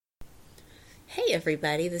Hey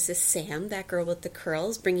everybody, this is Sam, that girl with the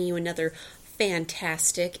curls, bringing you another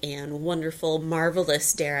fantastic and wonderful,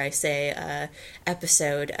 marvelous, dare I say,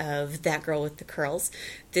 episode of That Girl with the Curls.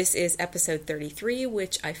 This is episode 33,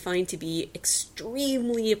 which I find to be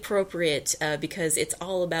extremely appropriate because it's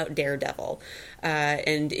all about Daredevil.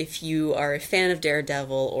 And if you are a fan of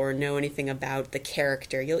Daredevil or know anything about the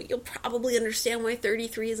character, you'll probably understand why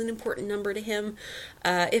 33 is an important number to him.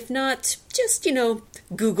 If not, just,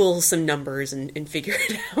 Google some numbers and figure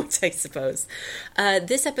it out, I suppose.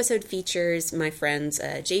 This episode features my friends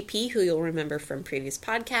JP, who you'll remember from previous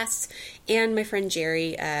podcasts, and my friend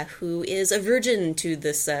Jerry, who is a virgin to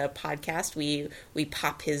this podcast. We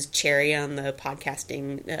pop his cherry on the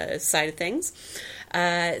podcasting side of things.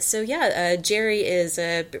 Jerry is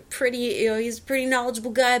a he's a pretty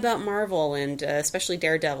knowledgeable guy about Marvel and especially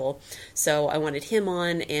Daredevil. So I wanted him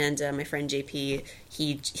on, and my friend JP,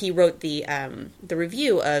 he wrote the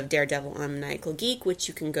review of Daredevil on Maniacal Geek, which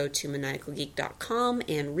you can go to maniacalgeek.com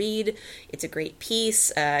and read. It's a great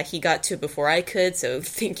piece. He got to it before I could, so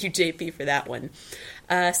thank you, JP, for that one.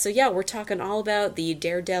 We're talking all about the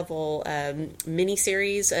Daredevil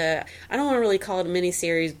miniseries. I don't want to really call it a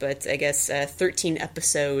miniseries, but I guess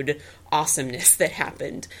 13-episode awesomeness that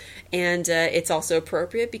happened. And it's also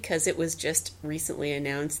appropriate because it was just recently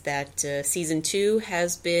announced that Season 2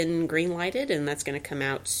 has been green-lighted, and that's going to come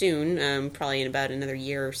out soon, probably in about another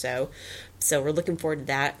year or so. So we're looking forward to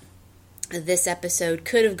that. This episode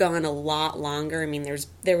could have gone a lot longer. I mean, there's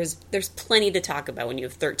plenty to talk about when you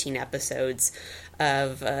have 13 episodes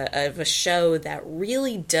of a show that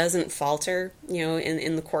really doesn't falter,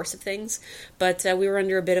 in the course of things. But we were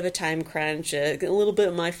under a bit of a time crunch, a little bit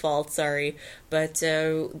of my fault, sorry. But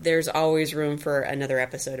there's always room for another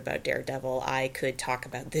episode about Daredevil. I could talk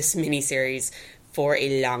about this miniseries for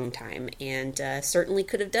a long time, and certainly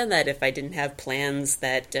could have done that if I didn't have plans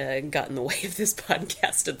that got in the way of this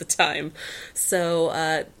podcast at the time.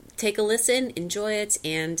 So take a listen, enjoy it,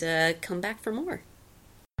 and come back for more.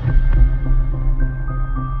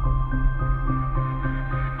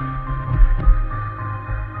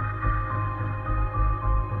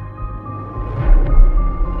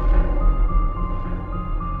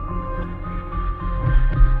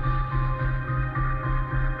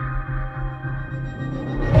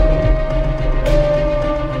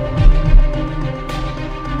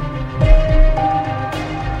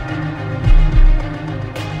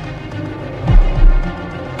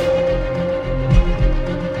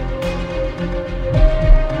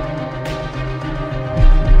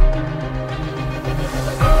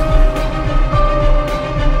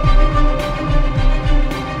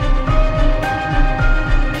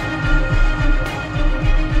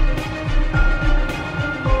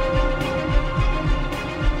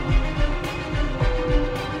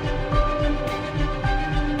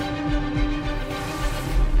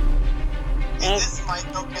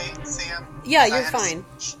 Yeah, you're fine.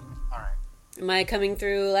 Alright. Am I coming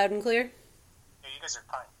through loud and clear? Yeah, you guys are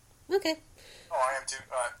fine. Okay. Oh, I am too.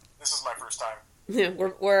 This is my first time. Yeah,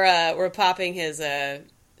 we're popping his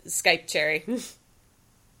Skype cherry.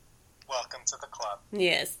 Welcome to the club.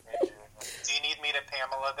 Yes. Do you need me to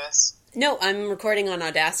Pamela this? No, I'm recording on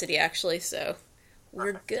Audacity actually, so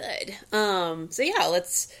we're good.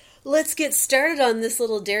 Let's get started on this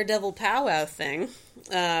little Daredevil powwow thing.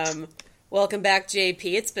 Welcome back, JP.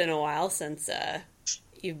 It's been a while since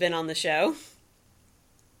you've been on the show.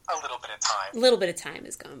 A little bit of time. A little bit of time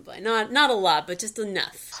has gone by. Not a lot, but just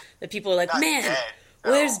enough that people are like, Not man, dead,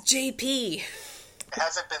 no. Where's JP? It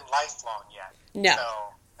hasn't been lifelong yet. No. So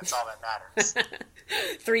that's all that matters.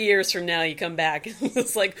 3 years from now, you come back.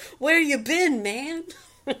 It's like, where you been, man?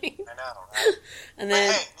 I know, right? And then,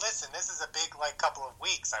 but hey, listen, this is a big, couple of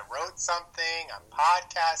weeks. I wrote something, I'm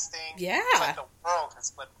podcasting. Yeah. It's like the world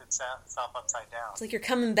has flipped itself upside down. It's like you're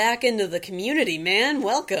coming back into the community, man.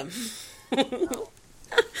 Welcome.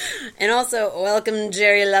 And also, welcome,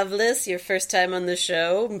 Jerry Lovelace, your first time on the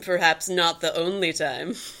show. Perhaps not the only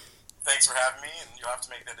time. Thanks for having me, and you'll have to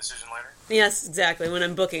make that decision later. Yes, exactly. When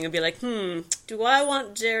I'm booking, I'll be like, do I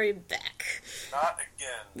want Jerry back? Not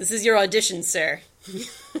again. This is your audition, sir.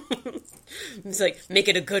 It's like, make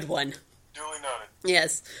it a good one. Duly noted.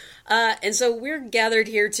 Yes. And so we're gathered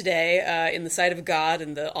here today in the sight of God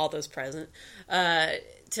and all those present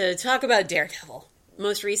to talk about Daredevil.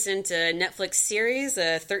 Most recent Netflix series,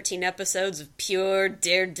 13 episodes of pure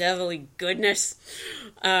Daredevil-y goodness.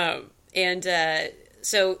 So,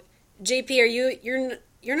 JP,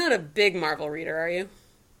 you're not a big Marvel reader, are you?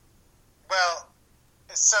 Well,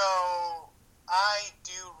 so I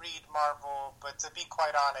do read Marvel, but to be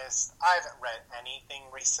quite honest, I haven't read anything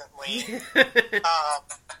recently.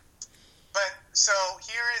 But so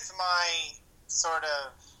here is my sort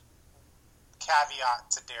of caveat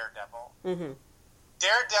to Daredevil. Mm-hmm.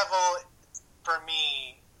 Daredevil, for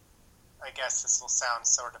me, I guess this will sound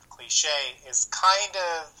sort of cliche, is kind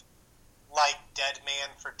of like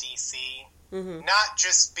Deadman for DC. Mm-hmm. Not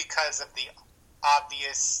just because of the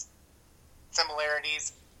obvious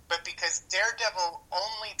similarities, but because Daredevil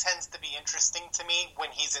only tends to be interesting to me when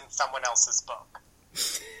he's in someone else's book.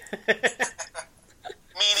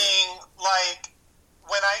 Meaning, like,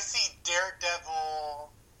 when I see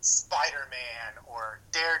Daredevil, Spider-Man, or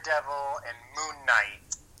Daredevil and Moon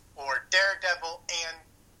Knight, or Daredevil and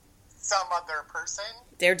some other person.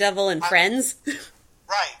 Daredevil and Friends?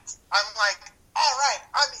 Right. I'm like, all right,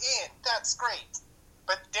 I'm in. That's great.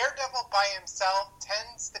 But Daredevil by himself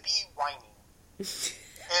tends to be whiny.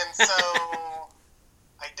 And so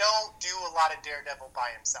I don't do a lot of Daredevil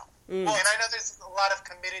by himself. And I know there's a lot of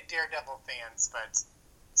committed Daredevil fans, but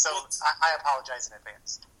I apologize in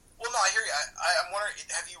advance. Well, no, I hear you. I'm wondering,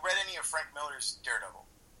 have you read any of Frank Miller's Daredevil?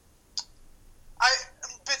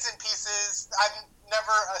 Bits and pieces. I'm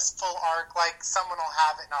never a full arc. Like, someone will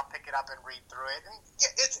have it and I'll pick it up and read through it. And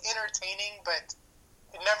yeah, it's entertaining, but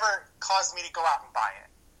it never caused me to go out and buy it.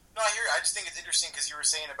 No, I hear you. I just think it's interesting because you were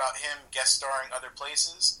saying about him guest starring other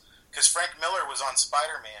places. Because Frank Miller was on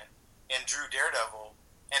Spider-Man and drew Daredevil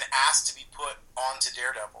and asked to be put onto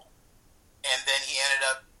Daredevil. And then he ended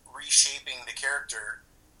up reshaping the character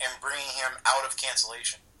and bringing him out of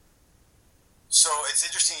cancellation. So it's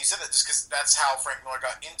interesting you said that, just because that's how Frank Miller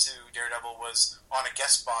got into Daredevil, was on a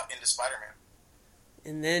guest spot into Spider-Man.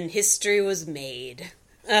 And then history was made.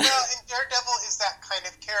 Well, and Daredevil is that kind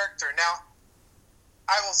of character. Now,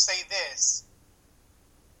 I will say this,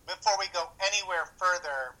 before we go anywhere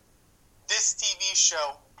further, this TV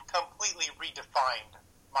show completely redefined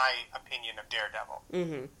my opinion of Daredevil.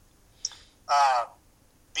 Mm-hmm.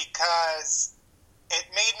 Because it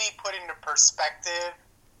made me put into perspective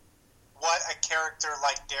what a character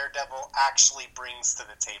like Daredevil actually brings to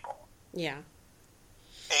the table. Yeah.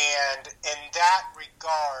 And in that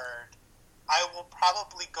regard, I will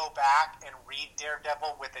probably go back and read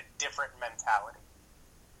Daredevil with a different mentality.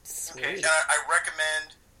 Sweet. Okay, I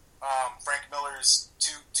recommend Frank Miller's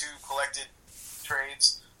two collected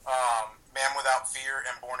trades, Man Without Fear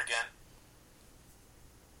and Born Again.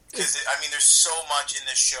 Because, I mean, there's so much in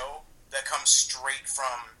this show that comes straight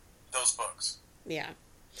from those books. Yeah.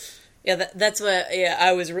 Yeah, that's what.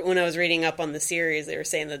 Yeah, when I was reading up on the series, they were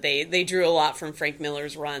saying that they drew a lot from Frank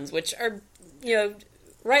Miller's runs, which are,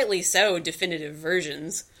 rightly so, definitive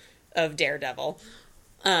versions of Daredevil.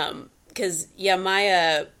 Because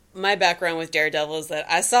my background with Daredevil is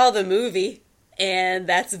that I saw the movie, and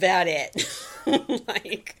that's about it.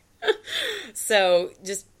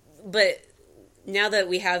 But now that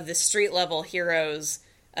we have the street level heroes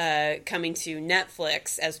coming to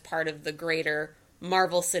Netflix as part of the greater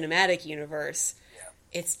Marvel Cinematic Universe,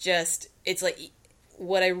 it's like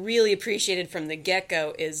what I really appreciated from the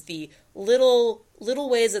get-go is the little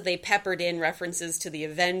ways that they peppered in references to the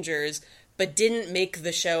Avengers, but didn't make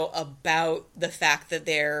the show about the fact that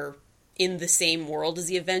they're in the same world as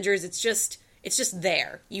the Avengers. It's just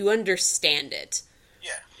there. You understand it.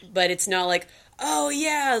 Yeah. But it's not like, oh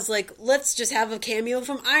yeah, it's like, let's just have a cameo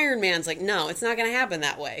from Iron Man. It's like, no, it's not going to happen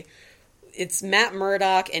that way. It's Matt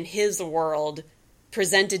Murdock and his world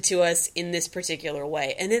presented to us in this particular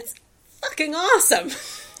way, and it's fucking awesome.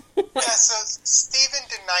 Yeah, so Stephen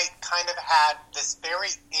DeKnight kind of had this very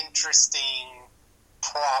interesting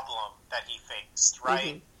problem that he faced, right?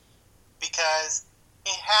 Mm-hmm. Because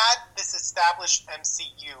he had this established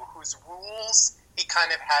MCU whose rules he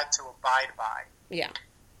kind of had to abide by. Yeah.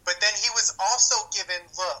 But then he was also given,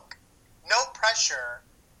 look, no pressure,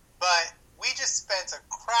 but we just spent a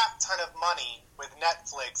crap ton of money with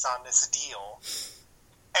Netflix on this deal,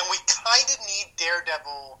 and we kind of need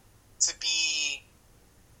Daredevil to be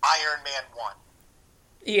Iron Man 1.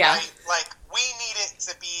 Yeah. Right? Like, we need it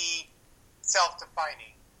to be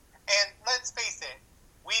self-defining. And let's face it,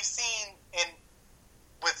 we've seen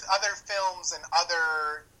with other films and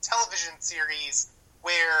other television series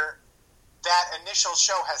where that initial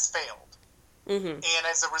show has failed. Mm-hmm. And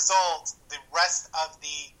as a result, the rest of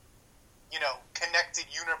the, connected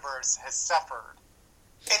universe has suffered.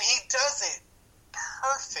 And he does it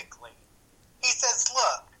perfectly. He says,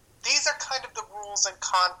 look, these are kind of the rules and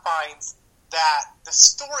confines that the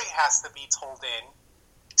story has to be told in.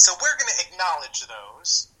 So we're going to acknowledge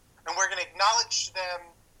those, and we're going to acknowledge them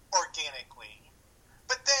organically.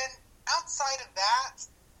 But then, outside of that,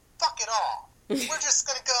 fuck it all. We're just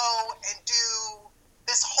going to go and do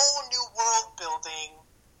this whole new world building,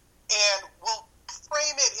 and we'll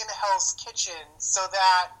frame it in Hell's Kitchen so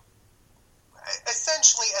that,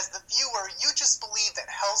 essentially, as the viewer, you just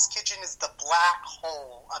black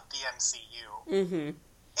hole of the MCU. Mm-hmm.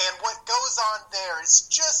 And what goes on there is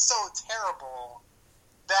just so terrible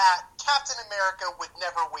that Captain America would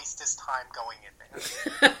never waste his time going in there.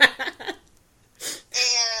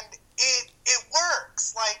 And it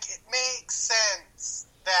works. Like, it makes sense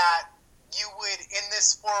that you would, in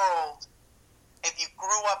this world, if you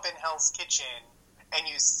grew up in Hell's Kitchen and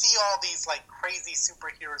you see all these, like, crazy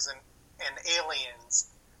superheroes and aliens,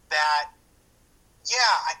 that,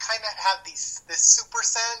 yeah, I kind of have this super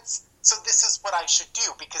sense, so this is what I should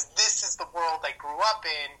do, because this is the world I grew up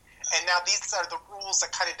in, and now these are the rules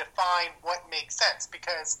that kind of define what makes sense,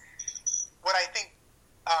 because what I think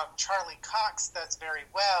Charlie Cox does very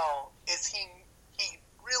well is he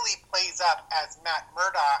really plays up as Matt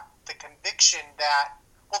Murdock the conviction that,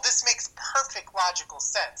 well, this makes perfect logical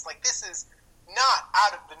sense. Like, this is not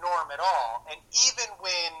out of the norm at all. And even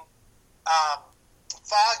when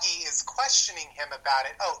Foggy is questioning him about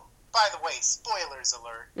it, oh, by the way, spoilers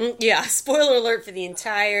alert. Yeah, spoiler alert for the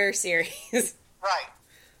entire series. Right.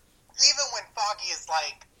 Even when Foggy is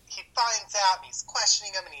like, he finds out and he's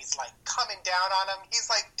questioning him and he's like coming down on him, he's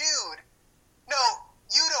like, dude, no,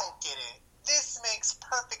 you don't get it. This makes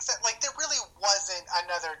perfect sense. Like, there really wasn't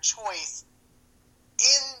another choice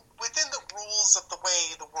within the rules of the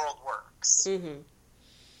way the world works. Mm-hmm.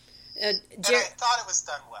 And I thought it was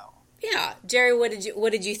done well. Yeah, Jerry, what did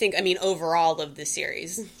you think? I mean, overall of the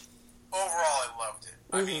series. Overall, I loved it.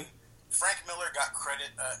 Mm-hmm. I mean, Frank Miller got credit,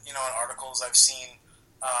 in articles I've seen.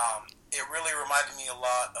 It really reminded me a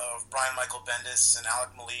lot of Brian Michael Bendis and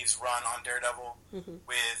Alec Maleev's run on Daredevil, mm-hmm.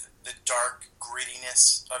 with the dark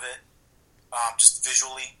grittiness of it, just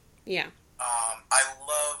visually. Yeah. I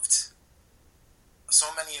loved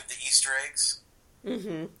so many of the Easter eggs. Mm-hmm.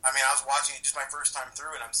 I mean, I was watching it just my first time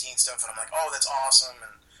through, and I'm seeing stuff, and I'm like, oh, that's awesome.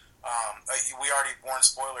 And we already warned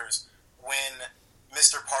spoilers. When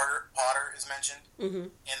Mr. Potter is mentioned, mm-hmm.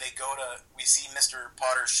 and we see Mr.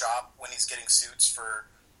 Potter's shop when he's getting suits for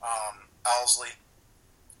Owlsley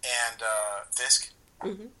and Fisk,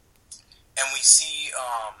 mm-hmm. and we see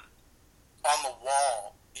on the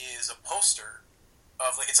wall is a poster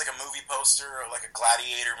of, like, it's like a movie poster, or like a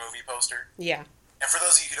Gladiator movie poster. Yeah. And for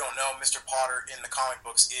those of you who don't know, Mr. Potter in the comic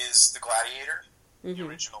books is the Gladiator. Mm-hmm. The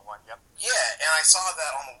original one, yep. Yeah, and I saw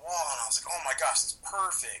that on the wall, and I was like, oh my gosh, that's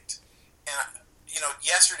perfect. And,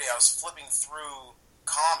 yesterday I was flipping through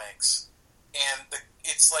comics, and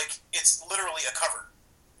it's literally a cover.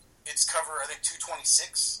 It's cover, I think,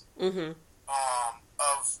 226 mm-hmm.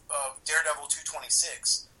 of Daredevil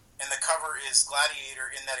 226, and the cover is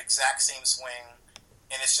Gladiator in that exact same swing,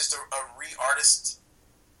 and it's just a redrawing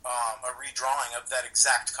of that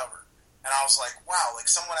exact cover. And I was like, wow, like,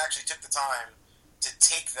 someone actually took the time to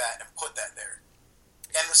take that and put that there.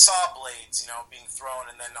 And the saw blades, being thrown,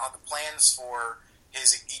 and then on the plans for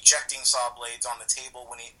his ejecting saw blades on the table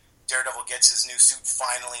when Daredevil gets his new suit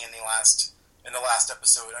finally in the last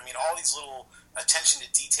episode. I mean, all these little attention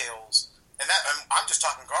to details, and that I'm just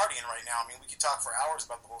talking Guardian right now. I mean, we could talk for hours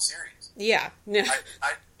about the whole series. Yeah, no. The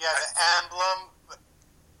emblem.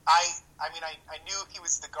 I knew he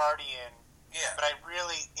was the Guardian. Yeah. But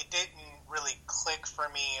it didn't really click for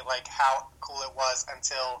me, like, how cool it was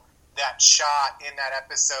until that shot in that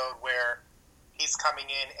episode where he's coming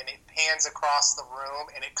in and it pans across the room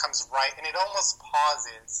and it comes right, and it almost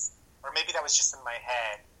pauses, or maybe that was just in my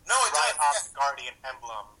head. No, it right does. off Yeah. the Guardian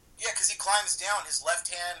emblem. Yeah, because he climbs down, his left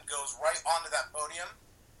hand goes right onto that podium,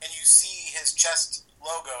 and you see his chest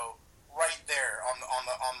logo right there on the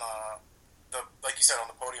like you said, on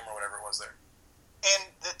the podium or whatever it was there.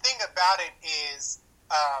 And the thing about it is,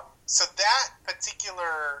 so that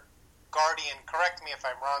particular Guardian, correct me if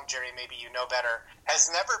I'm wrong, Jerry, maybe you know better, has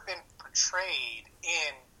never been portrayed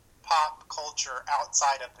in pop culture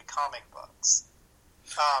outside of the comic books.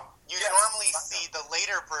 You normally see the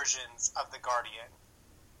later versions of the Guardian.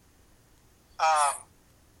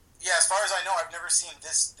 Yeah, as far as I know, I've never seen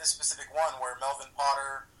this specific one where Melvin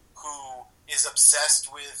Potter, who is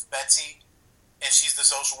obsessed with Betsy, and she's the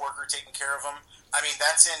social worker taking care of him. I mean,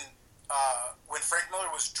 that's in when Frank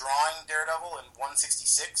Miller was drawing Daredevil in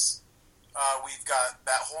 166. We've got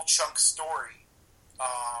that whole chunk story,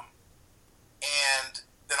 and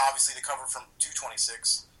then obviously the cover from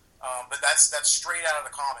 226. But that's straight out of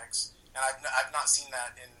the comics, and I've not seen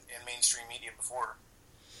that in mainstream media before.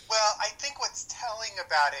 Well, I think what's telling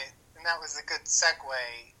about it, and that was a good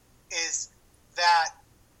segue, is that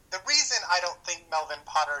the reason I don't think Melvin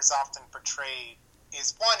Potter is often portrayed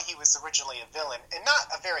is, one, he was originally a villain, and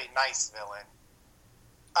not a very nice villain.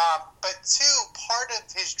 But two, part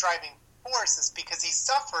of his driving force is because he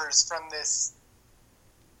suffers from this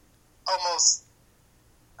almost,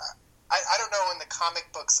 I don't know in the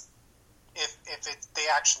comic books they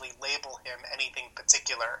actually label him anything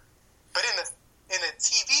particular. But in the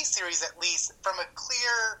TV series, at least, from a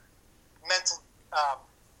clear mental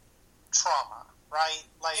trauma, right?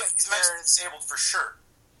 Like, yeah, he's mentally disabled for sure.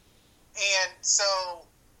 And so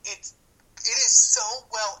it is so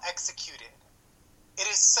well executed. It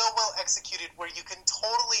is so well executed where you can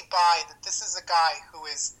totally buy that this is a guy who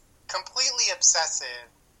is completely obsessive,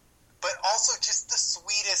 but also just the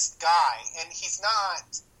sweetest guy. And he's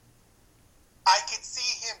not... I could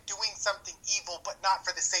see him doing something evil, but not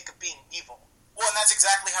for the sake of being evil. Well, and that's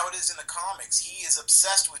exactly how it is in the comics. He is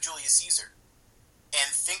obsessed with Julius Caesar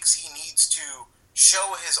and thinks he needs to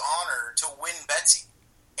show his honor to win Betsy.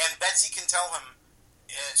 And Betsy can tell him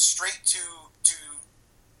straight to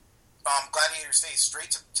Gladiator's face,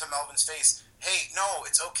 straight to Melvin's face, hey, no,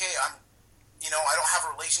 it's okay, I don't have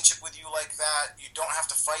a relationship with you like that, you don't have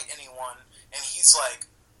to fight anyone. And he's like,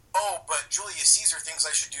 oh, but Julius Caesar thinks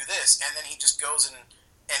I should do this, and then he just goes and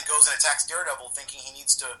attacks Daredevil thinking he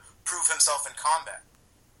needs to prove himself in combat.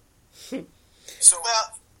 So,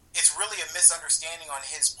 well, it's really a misunderstanding on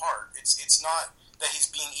his part. It's not that he's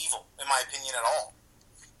being evil, in my opinion, at all.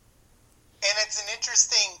 And it's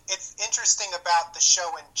interesting about the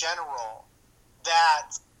show in general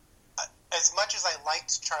that as much as I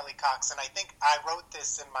liked Charlie Cox, and I think I wrote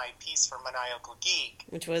this in my piece for Maniacal Geek,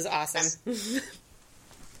 which was awesome.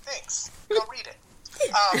 Thanks. Go read it.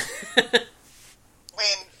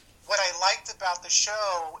 What I liked about the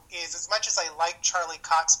show is, as much as I like Charlie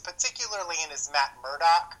Cox, particularly in his Matt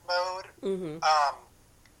Murdock mode,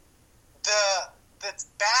 the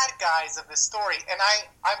bad guys of the story, and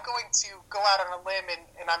I'm going to go out on a limb,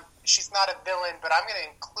 and she's not a villain, but I'm going to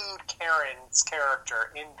include Karen's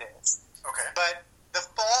character in this. Okay. But the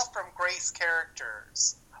fall from grace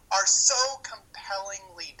characters are so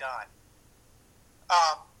compellingly done.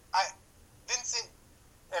 Vincent,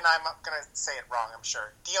 and I'm going to say it wrong, I'm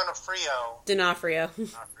sure. D'Onofrio.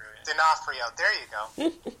 There you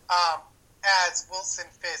go. As Wilson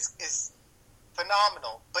Fisk is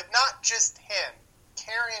phenomenal, but not just him.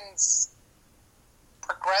 Karen's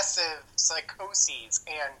progressive psychoses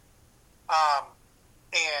and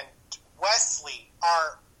Wesley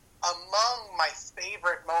are among my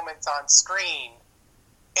favorite moments on screen,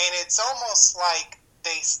 and it's almost like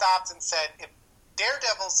they stopped and said, if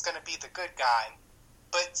Daredevil's going to be the good guy,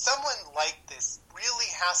 but someone like this really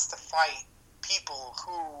has to fight people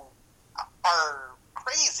who are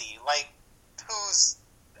crazy, like whose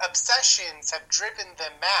obsessions have driven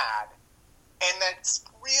them mad. And that's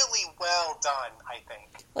really well done, I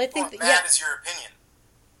think. Well, I think mad is your opinion,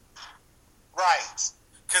 right?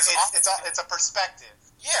 Because it's a perspective.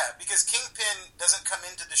 Yeah, because Kingpin doesn't come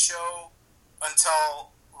into the show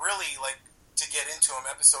until really to get into him,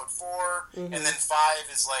 episode 4, and then 5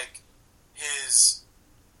 is his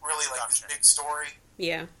his big story.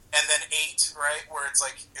 Yeah, and then 8, right, where it's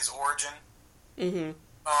his origin. Mm-hmm.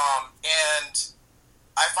 And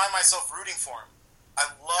I find myself rooting for him. I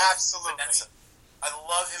love Absolutely. Vanessa. I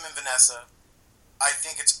love him and Vanessa. I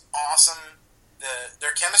think it's awesome,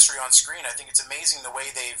 their chemistry on screen. I think it's amazing the way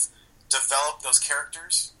they've developed those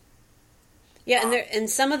characters. Yeah, and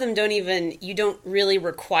some of them you don't really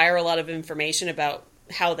require a lot of information about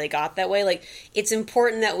how they got that way. Like, it's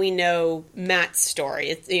important that we know Matt's story.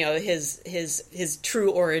 It's, his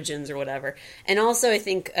true origins or whatever. And also I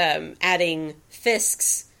think adding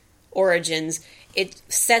Fisk's origins, it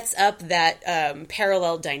sets up that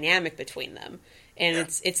parallel dynamic between them. And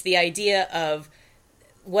it's the idea of,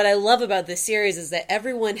 what I love about this series is that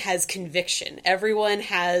everyone has conviction. Everyone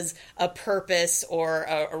has a purpose or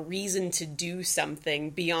a reason to do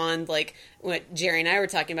something beyond what Jerry and I were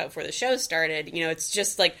talking about before the show started. It's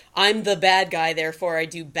just I'm the bad guy, therefore I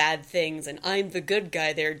do bad things, and I'm the good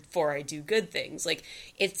guy, therefore I do good things.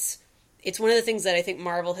 It's one of the things that I think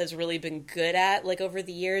Marvel has really been good at, over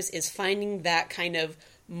the years, is finding that kind of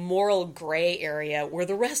moral gray area where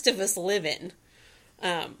the rest of us live in.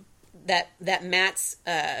 That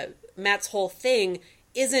Matt's whole thing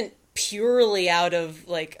isn't purely out of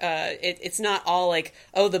it's not all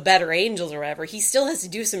the better angels or whatever. He still has to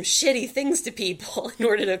do some shitty things to people in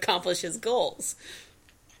order to accomplish his goals.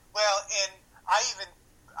 Well, and I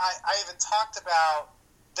even talked about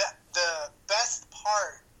the best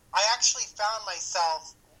part. I actually found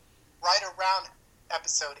myself right around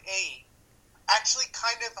episode 8 actually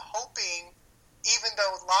kind of hoping, even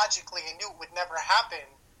though logically I knew it would never happen,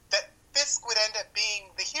 that Fisk would end up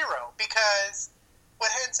being the hero, because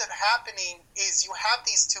what ends up happening is you have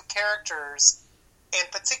these two characters,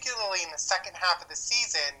 and particularly in the second half of the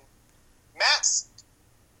season, Matt's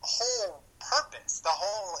whole purpose, the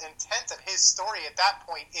whole intent of his story at that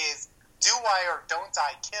point is, do I or don't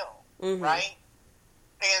I kill? right?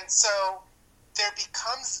 And so there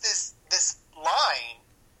becomes this line.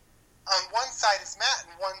 On one side is Matt,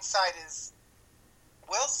 and one side is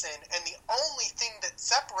Wilson, and the only thing that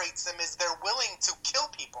separates them is they're willing to kill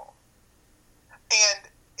people. And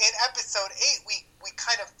in episode 8, we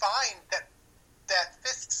kind of find that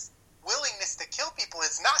Fisk's willingness to kill people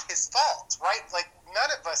is not his fault, right? Like, none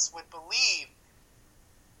of us would believe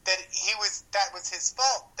that was his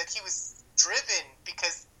fault, that he was driven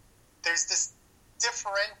because there's this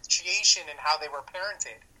differentiation in how they were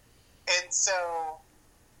parented. And so,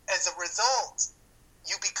 as a result,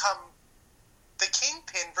 you become the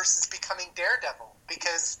Kingpin versus becoming Daredevil,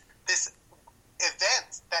 because this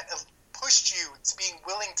event that pushed you to being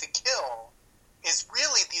willing to kill is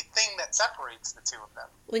really the thing that separates the two of them.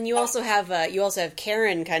 When you also have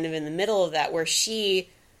Karen kind of in the middle of that, where she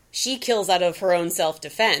kills out of her own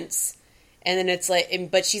self-defense, and then it's like,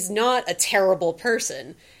 but she's not a terrible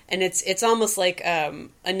person, and it's almost like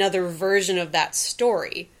another version of that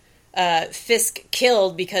story. Fisk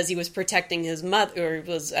killed because he was protecting his mother, or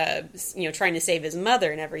was trying to save his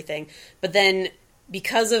mother and everything, but then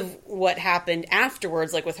because of what happened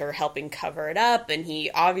afterwards, like with her helping cover it up, and he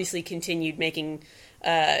obviously continued making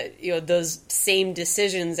those same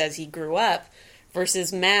decisions as he grew up,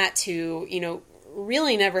 versus Matt, who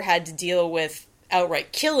really never had to deal with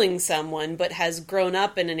outright killing someone, but has grown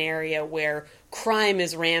up in an area where crime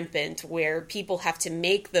is rampant, where people have to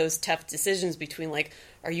make those tough decisions between, like,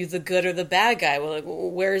 are you the good or the bad guy? Well, like,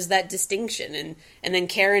 where's that distinction? And then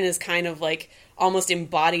Karen is kind of like almost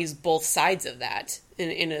embodies both sides of that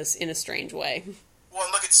in a strange way. Well,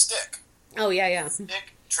 and look at Stick. Oh yeah.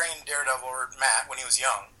 Stick trained Daredevil, or Matt, when he was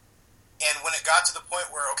young, and when it got to the point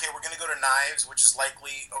where, okay, we're going to go to knives, which is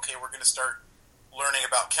likely, okay, we're going to start learning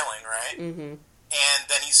about killing, right? Mm-hmm. And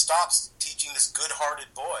then he stops teaching this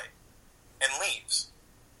good-hearted boy and leaves.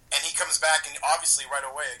 And he comes back, and obviously right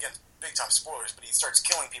away, again, big-time spoilers, but he starts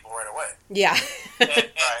killing people right away. Yeah.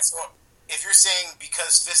 and so if you're saying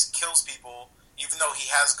because Fisk kills people, even though he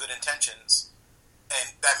has good intentions,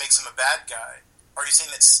 and that makes him a bad guy, are you saying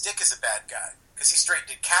that Stick is a bad guy? Because he straight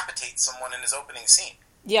decapitates someone in his opening scene.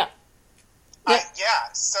 Yeah.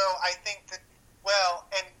 Yeah, so I think that, well,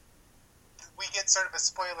 and we get sort of a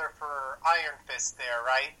spoiler for Iron Fist there,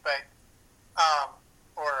 right? But,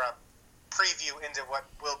 or a preview into what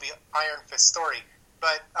will be Iron Fist's story.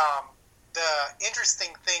 But the interesting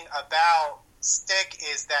thing about Stick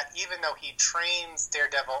is that even though he trains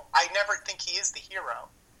Daredevil, I never think he is the hero.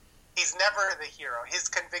 He's never the hero. His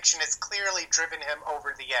conviction has clearly driven him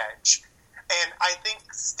over the edge. And I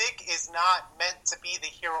think Stick is not meant to be the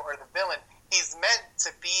hero or the villain. He's meant to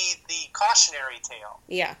be the cautionary tale.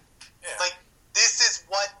 Yeah. Like, this is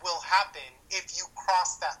what will happen if you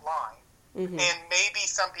cross that line. Mm-hmm. And maybe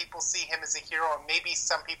some people see him as a hero, and maybe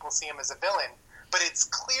some people see him as a villain. But it's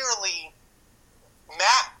clearly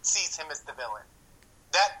Matt sees him as the villain.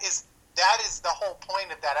 That is the whole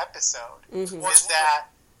point of that episode. Mm-hmm. Is that...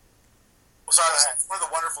 it's one of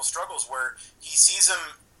the wonderful struggles where he sees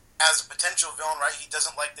him as a potential villain, right? He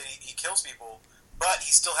doesn't like that he kills people, but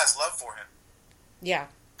he still has love for him. Yeah.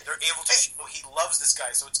 They're able to show he loves this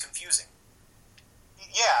guy, so it's confusing.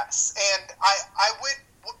 Yes, and I would...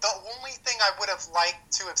 The only thing I would have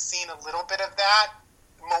liked to have seen a little bit of that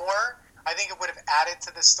more, I think it would have added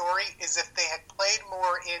to the story, is if they had played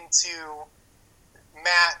more into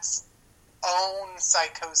Matt's own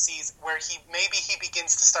psychoses, where he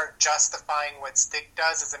begins to start justifying what Stick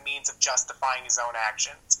does as a means of justifying his own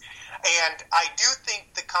actions. And I do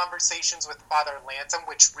think the conversations with Father Lantom,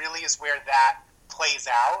 which really is where that plays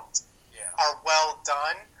out, are well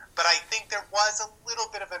done. But I think there was a little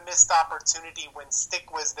bit of a missed opportunity when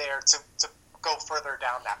Stick was there to go further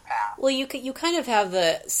down that path. Well, you kind of have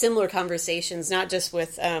the similar conversations, not just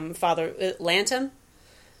with Father Lantom,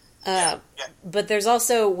 but there's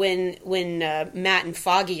also when Matt and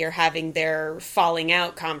Foggy are having their falling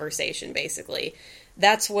out conversation, basically.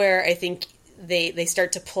 That's where I think they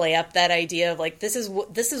start to play up that idea of, like, this is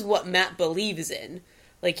what Matt believes in.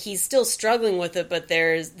 Like, he's still struggling with it, but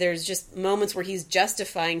there's just moments where he's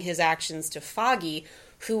justifying his actions to Foggy,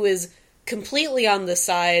 who is completely on the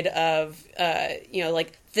side of,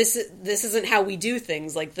 like, this isn't how we do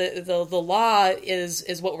things. Like, the law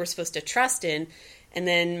is what we're supposed to trust in. And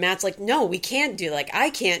then Matt's like, no, we can't do, like,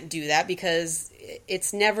 I can't do that because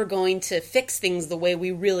it's never going to fix things the way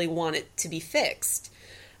we really want it to be fixed.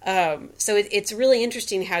 So it's really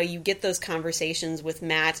interesting how you get those conversations with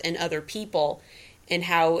Matt and other people, and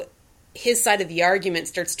how his side of the argument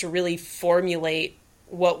starts to really formulate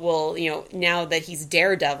what will, now that he's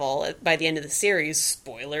Daredevil by the end of the series,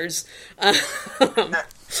 spoilers,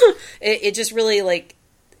 it just really, like,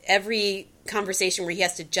 every conversation where he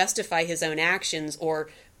has to justify his own actions or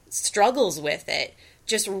struggles with it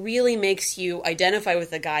just really makes you identify with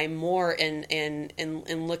the guy more and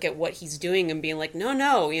look at what he's doing and being like,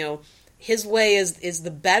 no, you know, his way is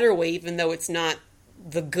the better way, even though it's not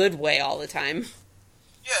the good way all the time.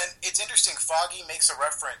 Yeah, and it's interesting. Foggy makes a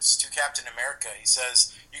reference to Captain America. He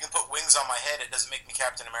says, "You can put wings on my head; it doesn't make me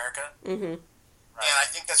Captain America." Mm-hmm. Right. And I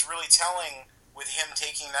think that's really telling with him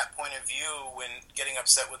taking that point of view when getting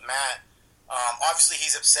upset with Matt. Obviously,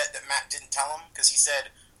 he's upset that Matt didn't tell him because he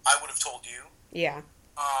said, "I would have told you." Yeah.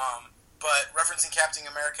 But referencing Captain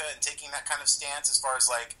America and taking that kind of stance as far as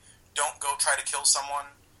like, don't go try to kill someone,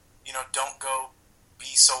 you know, don't go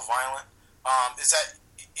be so violent. Is that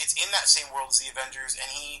it's in that same world as the Avengers,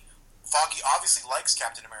 and Foggy obviously likes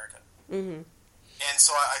Captain America, and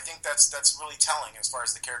so I think that's really telling as far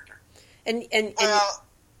as the character. And well,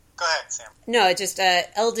 go ahead, Sam. No, it's just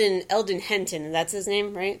Eldon Henton. That's his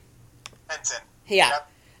name, right? Henson. Yeah. Yep.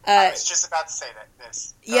 I was just about to say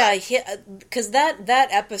this. Yeah, because that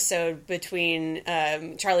episode between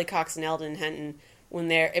Charlie Cox and Eldon Henton, when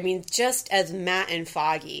they're, I mean, just as Matt and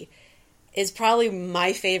Foggy, is probably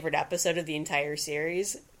my favorite episode of the entire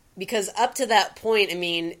series. Because up to that point, I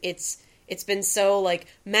mean, it's been so, like,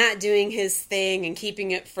 Matt doing his thing and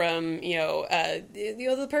keeping it from,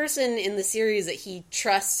 the person in the series that he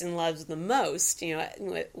trusts and loves the most,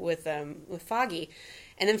 with Foggy.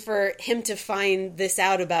 And then for him to find this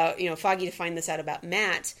out about, Foggy to find this out about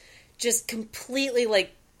Matt, just completely,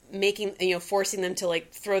 like, making, forcing them to,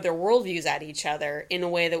 like, throw their worldviews at each other in a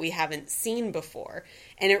way that we haven't seen before.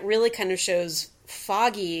 And it really kind of shows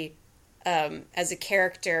Foggy as a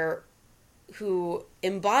character who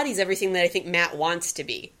embodies everything that I think Matt wants to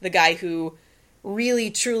be. The guy who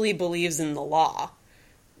really, truly believes in the law.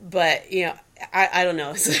 But, I don't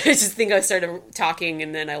know. So I just think I started talking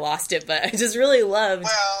and then I lost it. But I just really loved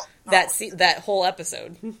that whole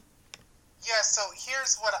episode. Yeah, so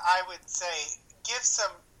here's what I would say. Give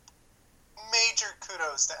some major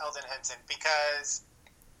kudos to Eldon Henson, because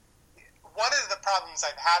one of the problems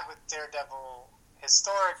I've had with Daredevil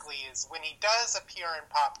historically is when he does appear in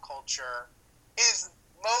pop culture, his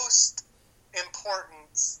most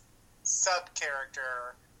important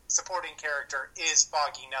supporting character is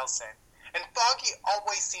Foggy Nelson. And Foggy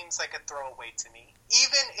always seems like a throwaway to me.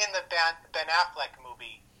 Even in the Ben Affleck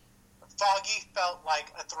movie, Foggy felt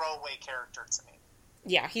like a throwaway character to me.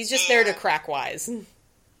 Yeah, he's just there to crack wise. And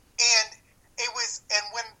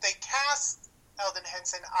when they cast Eldon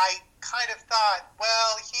Henson, I kind of thought,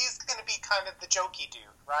 well, he's going to be kind of the jokey dude,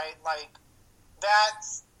 right? Like,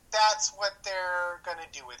 that's what they're going to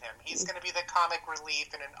do with him. He's going to be the comic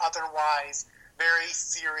relief in an otherwise very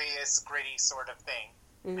serious, gritty sort of thing.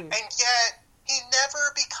 Mm-hmm. And yet, he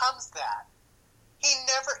never becomes that. He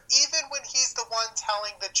never, even when he's the one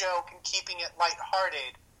telling the joke and keeping it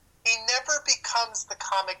lighthearted, he never becomes the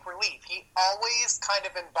comic relief. He always kind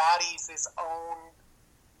of embodies his own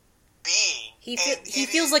being. He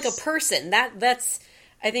feels like a person.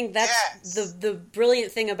 I think that's the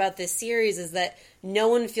brilliant thing about this series, is that no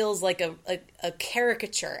one feels like a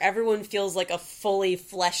caricature. Everyone feels like a fully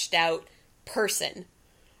fleshed out person.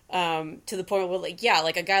 To the point where, like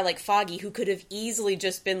a guy like Foggy, who could have easily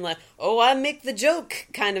just been like, oh, I make the joke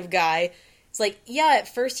kind of guy. It's like, yeah,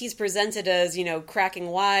 at first he's presented as, cracking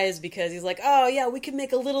wise because he's like, oh, yeah, we could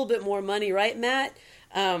make a little bit more money, right, Matt?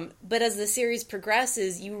 But as the series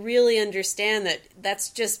progresses, you really understand that that's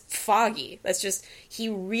just Foggy. That's just, he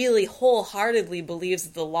really wholeheartedly believes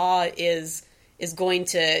that the law is going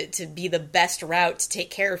to be the best route to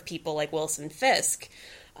take care of people like Wilson Fisk.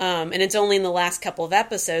 And it's only in the last couple of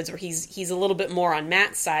episodes where he's a little bit more on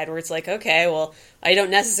Matt's side, where it's like, okay, well, I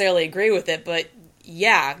don't necessarily agree with it, but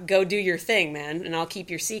yeah, go do your thing, man, and I'll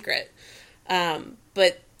keep your secret.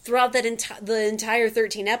 But throughout the entire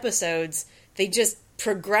 13 episodes, they just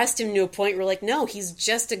progressed him to a point where, like, no, he's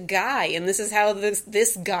just a guy, and this is how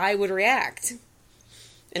this guy would react.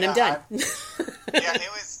 And I'm done. Yeah,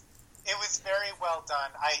 it was very well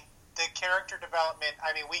done. The character development,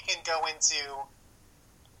 I mean, we can go into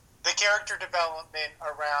the character development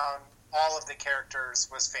around all of the characters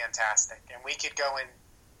was fantastic, and we could go in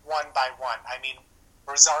one by one. I mean,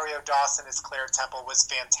 Rosario Dawson as Claire Temple was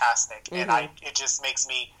fantastic, and it just makes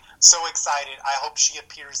me so excited. I hope she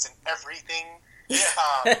appears in everything. Yeah,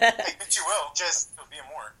 I think she will. There'll be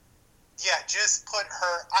more. Yeah, just put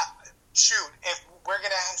her. If we're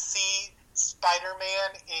gonna see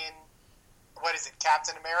Spider-Man in, what is it,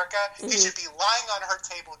 Captain America? He should be lying on her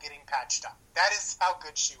table getting patched up. That is how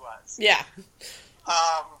good she was. Yeah.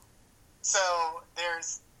 So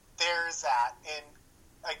there's that, and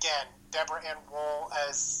again, Deborah Ann Woll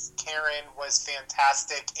as Karen was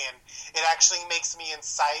fantastic, and it actually makes me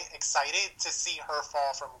excited to see her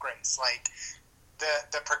fall from grace. Like,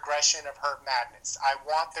 the progression of her madness. I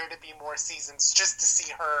want there to be more seasons just to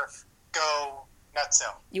see her go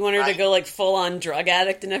nutso. You want her to go, like, full-on drug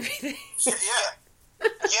addict and everything? Yeah.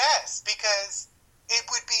 Yes, because it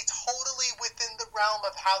would be totally within the realm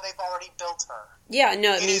of how they've already built her. Yeah,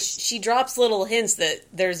 no, I mean, she drops little hints that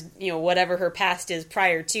there's, whatever her past is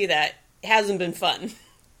prior to that hasn't been fun.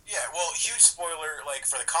 Yeah, well, huge spoiler, like,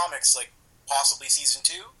 for the comics, like, possibly season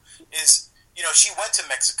 2, is, she went to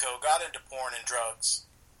Mexico, got into porn and drugs,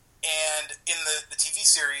 and in the TV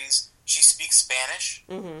series, she speaks Spanish.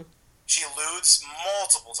 Mm-hmm. She alludes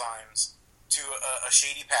multiple times to a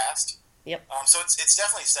shady past. Yep. So it's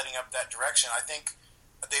definitely setting up that direction. I think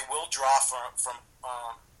they will draw from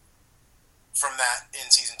that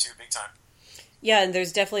in season 2 big time. Yeah, and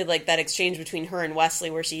there's definitely, like, that exchange between her and Wesley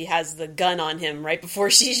where she has the gun on him right before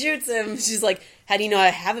she shoots him. She's like, how do you know I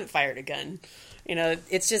haven't fired a gun?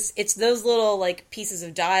 It's those little, like, pieces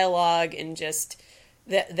of dialogue and just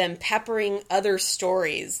them peppering other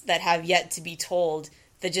stories that have yet to be told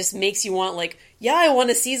that just makes you want, like, yeah, I want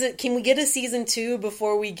a season. Can we get a season 2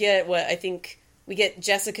 before we get what I think we get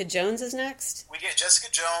Jessica Jones is next? We get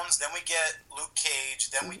Jessica Jones, then we get Luke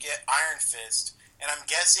Cage, then we get Iron Fist, and I'm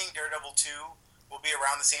guessing Daredevil 2 will be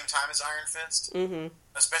around the same time as Iron Fist. Mm-hmm.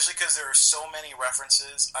 Especially because there are so many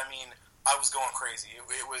references. I mean, I was going crazy.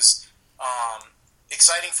 It was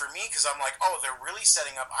exciting for me because I'm like, oh, they're really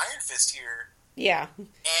setting up Iron Fist here. Yeah.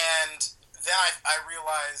 And then I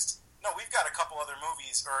realized, no, we've got a couple other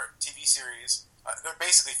movies or TV series. They're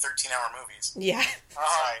basically 13-hour movies. Yeah.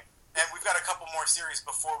 Right. And we've got a couple more series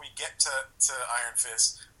before we get to Iron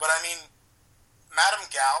Fist. But I mean, Madame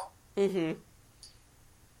Gal, mm-hmm.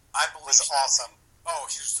 I believe was awesome. Oh,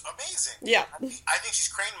 she's amazing. Yeah. I think she's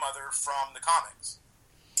Crane Mother from the comics.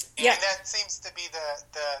 And yeah. that seems to be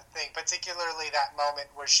the thing, particularly that moment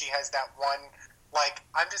where she has that one, like,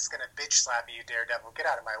 I'm just going to bitch slap you, Daredevil. Get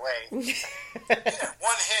out of my way. Yeah,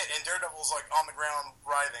 one hit, and Daredevil's, like, on the ground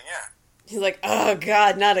writhing, yeah. He's like, oh,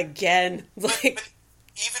 God, not again. But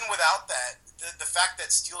even without that, the fact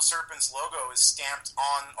that Steel Serpent's logo is stamped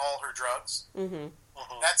on all her drugs, mm-hmm.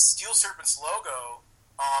 That's Steel Serpent's logo,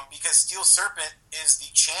 because Steel Serpent is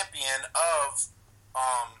the champion of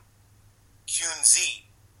QZ,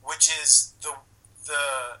 which is the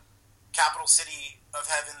capital city of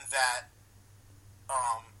heaven that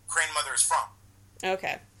Crane Mother is from.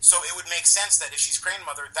 Okay. So it would make sense that if she's Crane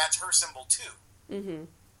Mother, that's her symbol too. Mm-hmm.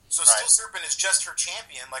 So Steel Serpent is just her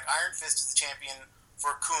champion, like Iron Fist is the champion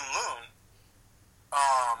for Kunlun.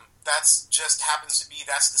 That's just happens to be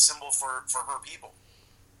that's the symbol for her people.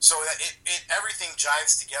 So that it everything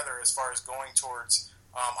jives together as far as going towards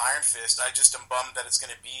Iron Fist. I just am bummed that it's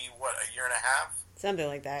going to be a year and a half. Something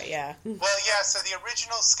like that, yeah. Well, yeah. So the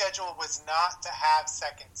original schedule was not to have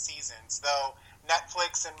second seasons, though.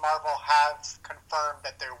 Netflix and Marvel have confirmed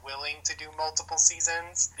that they're willing to do multiple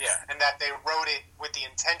seasons, yeah, and that they wrote it with the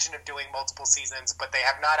intention of doing multiple seasons, but they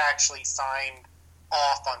have not actually signed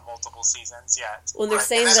off on multiple seasons yet. Well, they're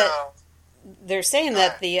saying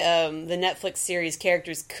that the Netflix series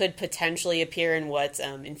characters could potentially appear in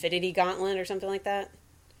Infinity Gauntlet or something like that.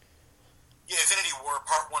 Yeah, Infinity War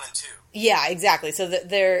Part 1 and 2. Yeah, exactly. So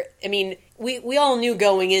that we all knew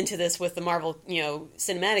going into this with the Marvel,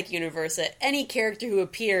 cinematic universe that any character who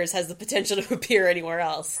appears has the potential to appear anywhere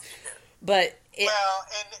else. But and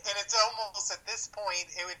it's almost at this point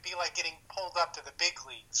it would be like getting pulled up to the big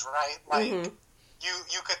leagues, right? Like mm-hmm.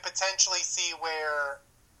 you could potentially see where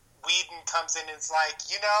Whedon comes in and is like,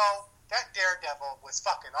 that Daredevil was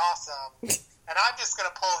fucking awesome. And I'm just going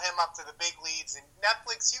to pull him up to the big leagues. And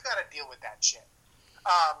Netflix, you got to deal with that shit.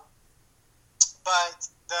 But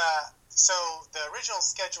the original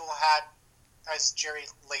schedule had, as Jerry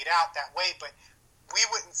laid out, that way. But we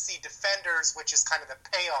wouldn't see Defenders, which is kind of the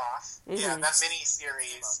payoff, mm-hmm. that's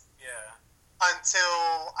miniseries,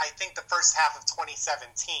 until I think the first half of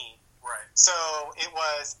 2017. Right. So it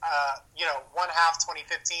was, one half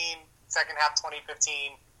 2015, second half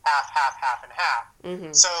 2015, half and half.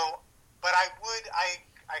 Mm-hmm. So. But I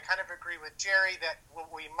kind of agree with Jerry that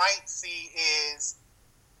what we might see is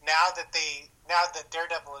now that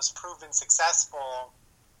Daredevil has proven successful,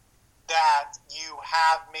 that you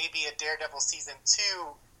have maybe a Daredevil season 2.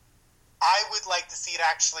 I would like to see it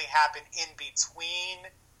actually happen in between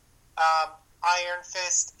Iron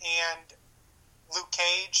Fist and Luke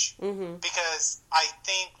Cage, mm-hmm. because I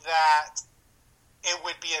think that it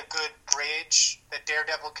would be a good bridge that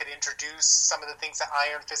Daredevil could introduce some of the things that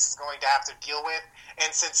Iron Fist is going to have to deal with.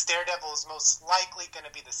 And since Daredevil is most likely going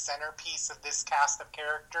to be the centerpiece of this cast of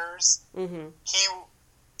characters,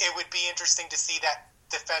 it would be interesting to see that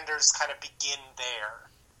Defenders kind of begin there.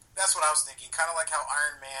 That's what I was thinking. Kind of like how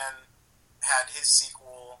Iron Man had his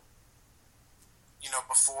sequel,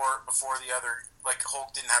 before the other. Like,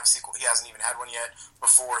 Hulk didn't have a sequel. He hasn't even had one yet.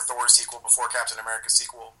 Before Thor's sequel, before Captain America's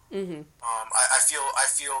sequel. I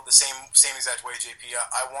feel the same exact way, JP.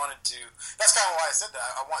 I wanted to. That's kind of why I said that.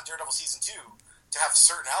 I want Daredevil season 2 to have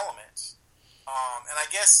certain elements. And I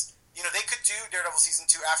guess they could do Daredevil season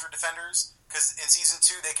 2 after Defenders, because in season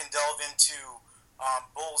 2 they can delve into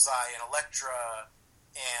Bullseye and Elektra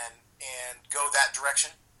and go that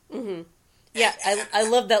direction. Yeah, I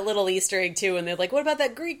love that little Easter egg, too, and they're like, what about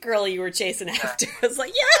that Greek girl you were chasing after? I was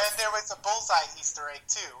like, yes! And there was a Bullseye Easter egg,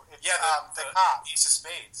 too. The cop. Ace of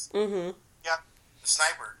Spades. Yep. The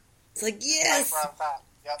sniper. It's like, yes!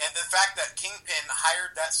 Yep. And the fact that Kingpin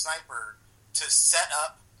hired that sniper to set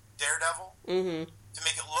up Daredevil, to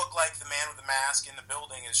make it look like the man with the mask in the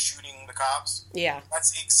building is shooting the cops. Yeah.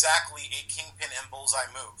 That's exactly a Kingpin and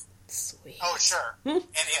Bullseye move. Sweet. Oh, sure. And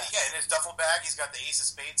in his duffel bag, he's got the Ace of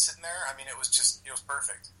Spades sitting there. I mean, it was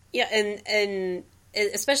perfect. Yeah, and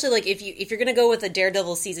especially like if you're gonna go with a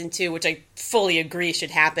Daredevil season 2, which I fully agree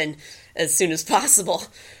should happen as soon as possible.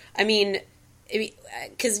 I mean,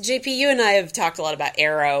 because JP, you and I have talked a lot about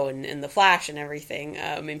Arrow and the Flash and everything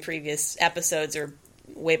in previous episodes or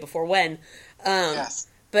way before when. Yes.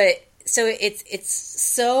 But so it's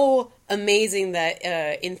so amazing that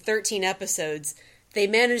in 13 episodes they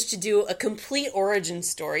managed to do a complete origin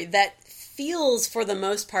story that feels, for the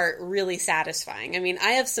most part, really satisfying. I mean,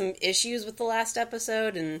 I have some issues with the last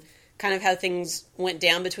episode and kind of how things went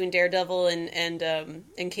down between Daredevil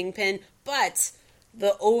and Kingpin, but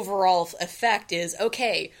the overall effect is,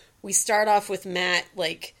 okay, we start off with Matt,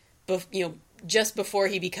 like, just before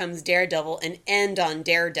he becomes Daredevil and end on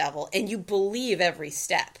Daredevil, and you believe every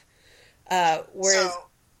step. Whereas... So,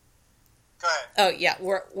 go ahead. Oh, yeah.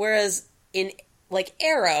 Whereas in... like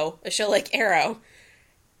Arrow, a show like Arrow,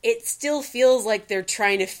 it still feels like they're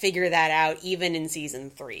trying to figure that out even in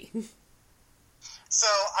season 3.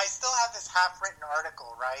 So I still have this half-written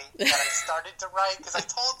article, right, that I started to write, because I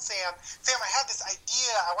told Sam, I have this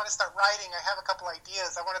idea, I want to start writing, I have a couple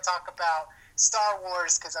ideas, I want to talk about Star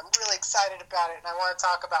Wars, because I'm really excited about it, and I want to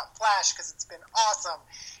talk about Flash, because it's been awesome.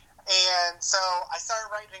 And so I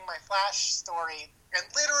started writing my Flash story, and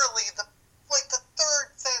literally the third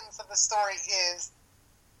sentence of the story is,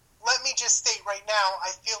 let me just state right now,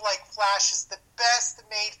 I feel like Flash is the best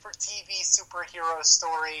made-for-TV superhero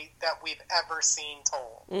story that we've ever seen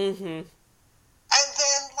told. And then,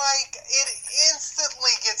 it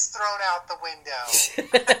instantly gets thrown out the window.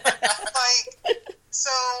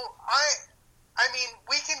 So, I mean,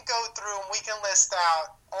 we can go through and we can list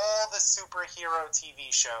out all the superhero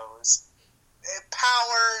TV shows.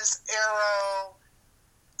 Powers, Arrow,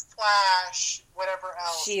 Flash, whatever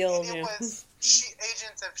else. S.H.I.E.L.D. It was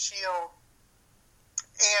Agents of S.H.I.E.L.D.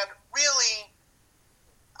 And really,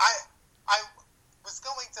 I was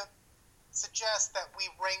going to suggest that we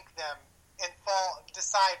rank them and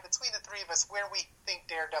decide between the three of us where we think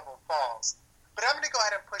Daredevil falls. But I'm going to go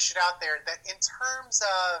ahead and push it out there that in terms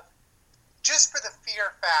of, just for the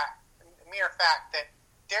mere fact that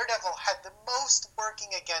Daredevil had the most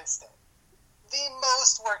working against it,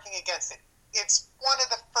 it's one of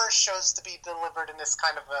the first shows to be delivered in this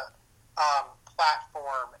kind of a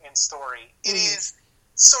platform and story. It is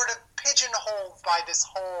sort of pigeonholed by this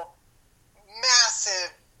whole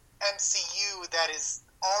massive MCU that is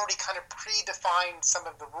already kind of predefined some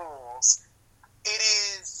of the rules. It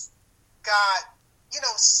is got,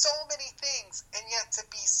 so many things, and yet to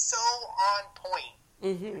be so on point,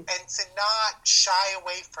 and to not shy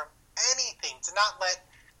away from anything, to not let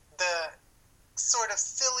the sort of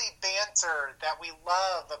silly banter that we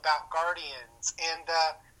love about Guardians and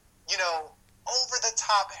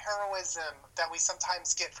over-the-top heroism that we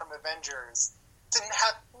sometimes get from Avengers, to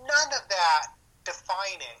have none of that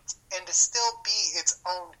define it and to still be its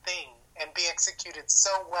own thing and be executed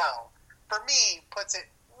so well, for me, puts it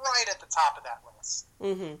right at the top of that list.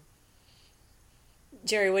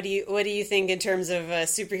 Jerry, what do you think in terms of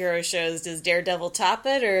superhero shows? Does Daredevil top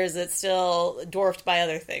it, or is it still dwarfed by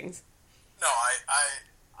other things? No,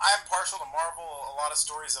 I'm partial to Marvel. A lot of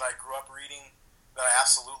stories that I grew up reading that I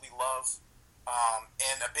absolutely love,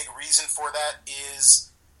 and a big reason for that is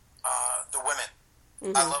the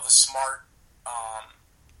women. I love a smart,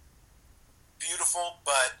 beautiful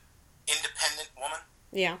but independent woman.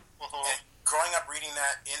 Yeah. And growing up reading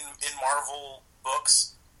that in Marvel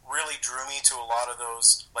books really drew me to a lot of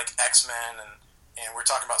those, like X-Men, and we're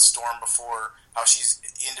talking about Storm before, how she's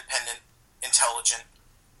independent, intelligent,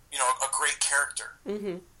 a great character.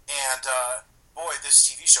 Mm-hmm. And boy, this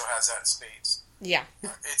TV show has that in spades. Yeah.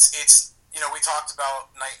 It's we talked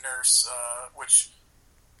about Night Nurse, which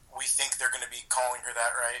we think they're going to be calling her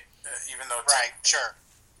that, right? Even though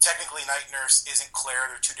technically Night Nurse isn't Claire;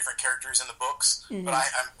 they're two different characters in the books. Mm-hmm. But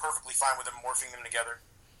I'm perfectly fine with them morphing them together.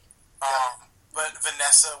 But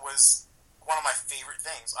Vanessa was one of my favorite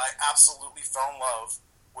things. I absolutely fell in love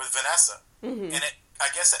with Vanessa, and I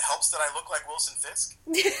guess it helps that I look like Wilson Fisk.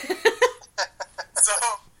 So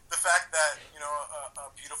the fact that a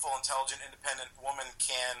beautiful, intelligent, independent woman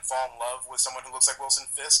can fall in love with someone who looks like Wilson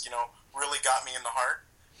Fisk, really got me in the heart.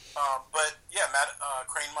 But yeah,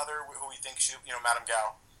 Crane Mother, who we think she, Madame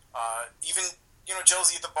Gao, even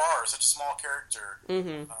Josie at the bar, such a small character.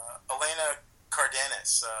 Mm-hmm. Elena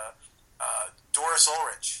Cardenas, Doris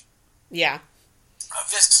Ulrich. Yeah.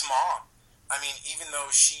 Fisk's mom. I mean, even though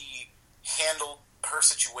she handled her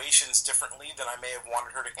situations differently than I may have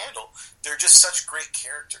wanted her to handle, they're just such great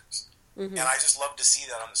characters. Mm-hmm. And I just love to see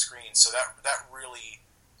that on the screen. So that really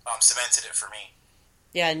cemented it for me.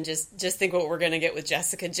 Yeah, and just think what we're going to get with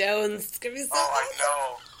Jessica Jones. It's going to be so awesome. I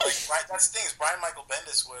know. That's the thing is, Brian Michael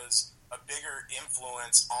Bendis was a bigger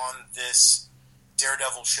influence on this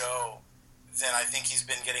Daredevil show than I think he's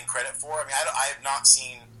been getting credit for. I mean, I have not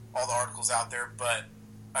seen all the articles out there, but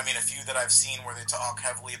I mean, a few that I've seen where they talk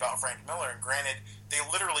heavily about Frank Miller, and granted, they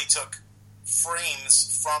literally took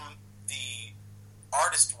frames from the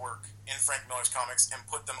artist work in Frank Miller's comics and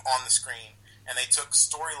put them on the screen, and they took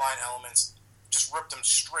storyline elements, just ripped them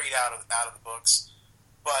straight out of the books.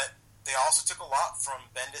 But they also took a lot from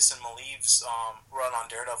Bendis and Malev's run on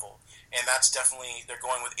Daredevil, and that's definitely, they're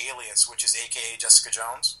going with Alias, which is AKA Jessica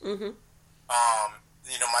Jones. Mm-hmm.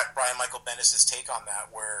 Brian Michael Bendis' take on that,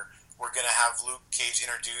 where we're going to have Luke Cage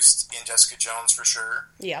introduced in Jessica Jones for sure,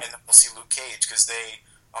 and then we'll see Luke Cage, because they,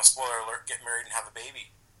 spoiler alert, get married and have a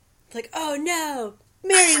baby. Like, oh no,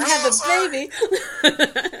 marry and have a baby. It's in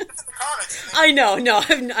the comics. I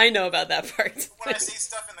know about that part. When I say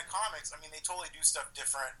stuff in the comics, I mean, they totally do stuff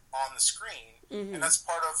different on the screen, and that's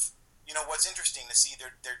part of, what's interesting to see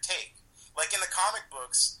their take. Like in the comic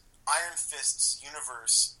books, Iron Fist's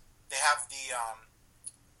universe, they have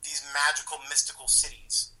these magical, mystical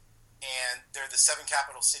cities, and they're the 7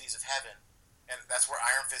 capital cities of heaven, and that's where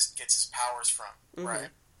Iron Fist gets his powers from, right?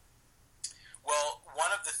 Well,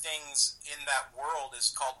 one of the things in that world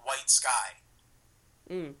is called White Sky,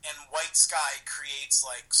 and White Sky creates,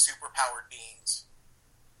 like, superpowered beings.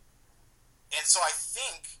 And so I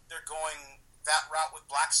think they're going that route with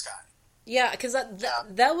Black Sky. Yeah, because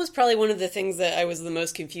that was probably one of the things that I was the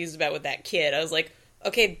most confused about with that kid. I was like,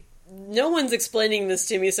 okay, no one's explaining this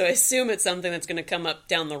to me, so I assume it's something that's going to come up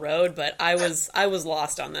down the road, but I was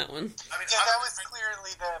lost on that one. I mean, that was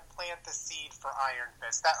clearly the plant the seed for Iron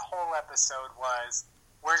Fist. That whole episode was,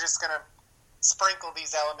 we're just going to sprinkle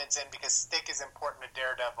these elements in because Stick is important to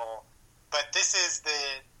Daredevil, but this is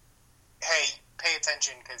the, hey, pay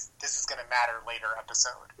attention because this is going to matter later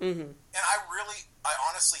episode. Mm-hmm. And I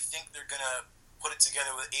honestly think they're going to put it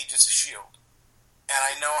together with Agents of S.H.I.E.L.D. And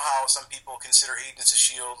I know how some people consider Agents of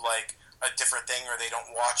S.H.I.E.L.D. like a different thing, or they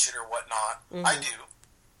don't watch it or whatnot. Mm-hmm. I do.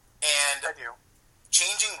 And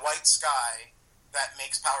changing White Sky that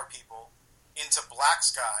makes power people into Black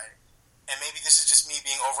Sky, and maybe this is just me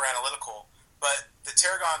being over-analytical, but the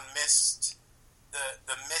Tarragon mist,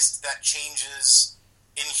 the mist that changes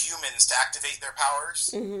Inhumans to activate their powers,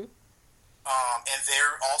 and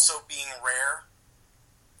they're also being rare,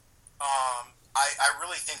 I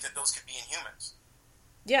really think that those could be Inhumans.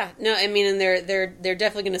 Yeah, no, I mean, and they're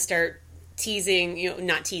definitely going to start teasing,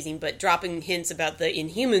 not teasing, but dropping hints about the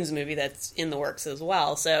Inhumans movie that's in the works as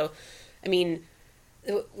well. So, I mean,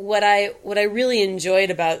 what I really enjoyed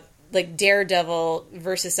about like Daredevil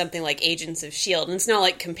versus something like Agents of S.H.I.E.L.D., and it's not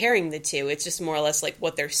like comparing the two, it's just more or less like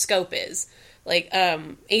what their scope is. Like,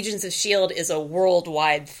 Agents of S.H.I.E.L.D. is a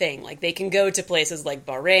worldwide thing. Like, they can go to places like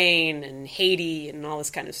Bahrain and Haiti and all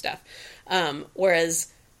this kind of stuff.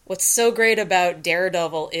 Whereas what's so great about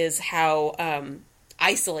Daredevil is how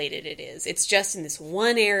isolated it is. It's just in this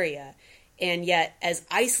one area, and yet as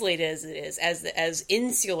isolated as it is, as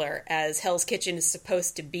insular as Hell's Kitchen is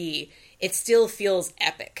supposed to be, it still feels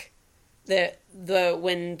epic.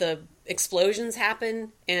 When the explosions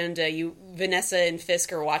happen and Vanessa and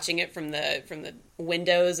Fisk are watching it from the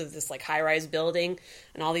windows of this like high-rise building,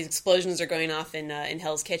 and all these explosions are going off in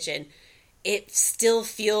Hell's Kitchen, it still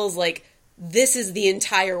feels like this is the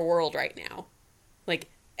entire world right now. Like,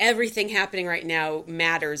 everything happening right now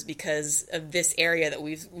matters because of this area that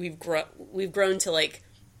we've grown to like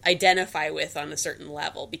identify with on a certain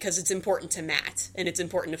level because it's important to Matt and it's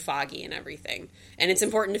important to Foggy and everything, and it's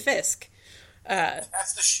important to Fisk.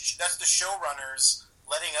 That's the showrunners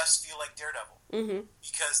letting us feel like Daredevil,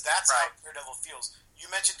 because that's how Daredevil feels. You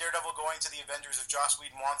mentioned Daredevil going to the Avengers if Joss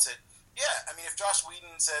Whedon wants it. Yeah, I mean, if Joss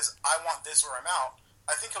Whedon says, I want this or I'm out,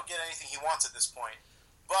 I think he'll get anything he wants at this point.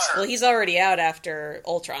 But, well, he's already out after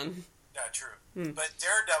Ultron. Yeah, true. But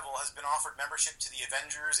Daredevil has been offered membership to the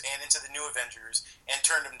Avengers and into the New Avengers and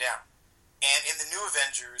turned him down. And in the New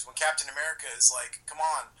Avengers, when Captain America is like, come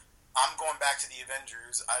on, I'm going back to the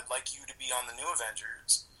Avengers, I'd like you to be on the New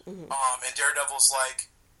Avengers. And Daredevil's like,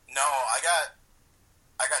 no, I got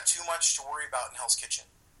too much to worry about in Hell's Kitchen.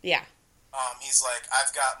 Yeah. He's like,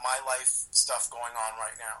 I've got my life stuff going on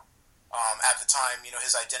right now. At the time,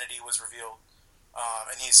 his identity was revealed,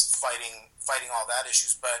 and he's fighting all that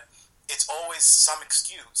issues, but it's always some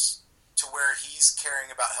excuse to where he's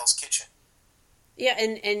caring about Hell's Kitchen. Yeah,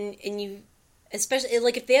 and you, especially,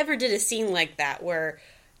 like, if they ever did a scene like that where,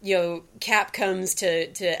 Cap comes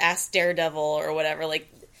to ask Daredevil or whatever,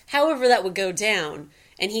 like, however that would go down,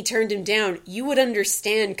 and he turned him down, you would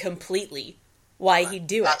understand completely why he'd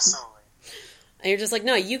do it. Absolutely. And you're just like,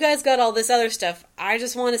 no, you guys got all this other stuff. I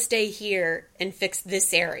just want to stay here and fix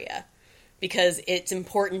this area because it's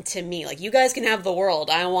important to me. Like, you guys can have the world.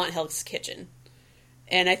 I want Hell's Kitchen.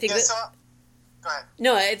 And I think go ahead.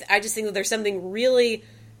 No, I just think that there's something really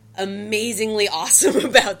amazingly awesome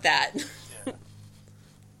about that. Yeah.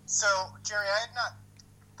 So, Jerry, I had not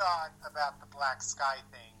thought about the Black Sky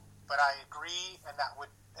thing, but I agree, and that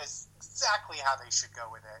is exactly how they should go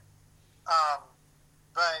with it.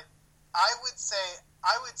 But I would say,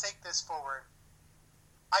 I would take this forward.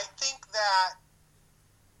 I think that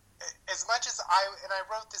as much as and I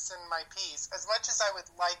wrote this in my piece, as much as I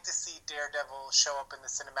would like to see Daredevil show up in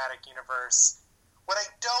the cinematic universe, what I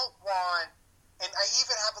don't want, and I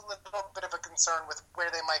even have a little bit of a concern with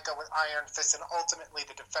where they might go with Iron Fist and ultimately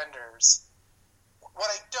the Defenders,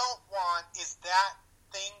 what I don't want is that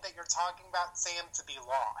thing that you're talking about, Sam, to be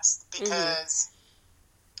lost. Because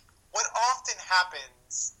what often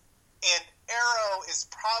happens, and Arrow is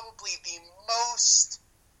probably the most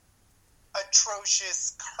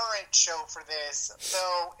atrocious current show for this,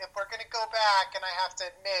 though if we're going to go back, and I have to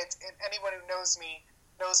admit, and anyone who knows me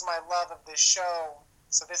knows my love of this show,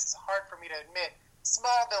 so this is hard for me to admit,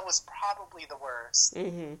 Smallville was probably the worst,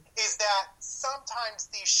 is that sometimes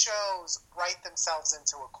these shows write themselves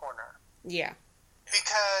into a corner. Yeah.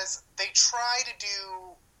 Because they try to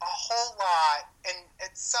do a whole lot, and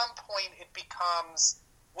at some point it becomes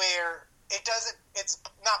where it's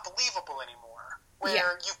not believable anymore.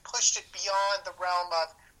 Where you've pushed it beyond the realm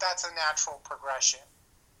of that's a natural progression.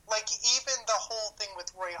 Like, even the whole thing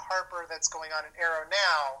with Roy Harper that's going on in Arrow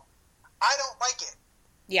now, I don't like it.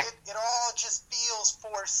 Yeah. It all just feels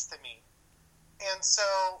forced to me. And so,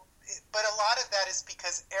 but a lot of that is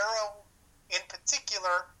because Arrow, in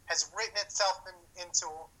particular, has written itself into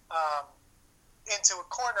a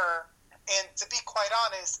corner. And to be quite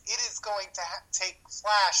honest, it is going to take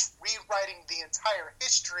Flash rewriting the entire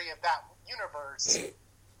history of that universe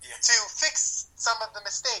to fix some of the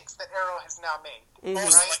mistakes that Arrow has now made. Right?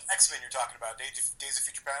 Like X-Men you're talking about, Days of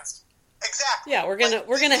Future Past? Exactly. Yeah, we're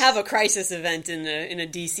gonna have a crisis event in a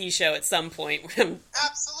DC show at some point.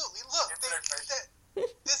 Absolutely. Look,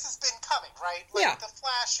 this has been coming, right? Like, the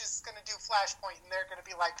Flash is going to do Flashpoint, and they're going to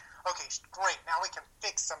be like, okay, great, now we can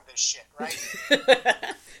fix some of this shit, right?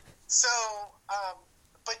 So,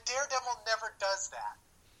 but Daredevil never does that,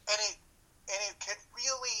 and it could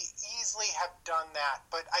really easily have done that.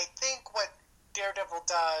 But I think what Daredevil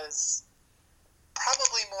does,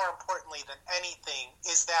 probably more importantly than anything,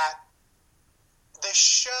 is that the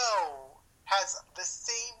show has the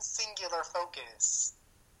same singular focus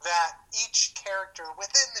that each character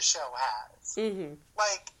within the show has.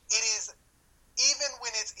 Like, it is, even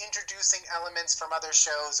when it's introducing elements from other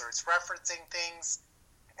shows or it's referencing things,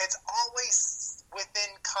 it's always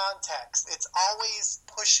within context. It's always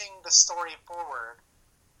pushing the story forward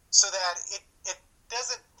so that it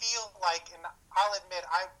doesn't feel like, and I'll admit,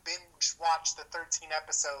 I binge watched the 13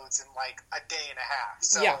 episodes in like a day and a half.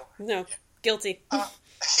 So, guilty.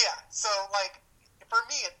 So like, for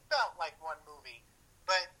me, it felt like one movie.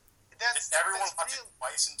 But that's... Did everyone watch it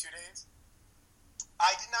twice in 2 days?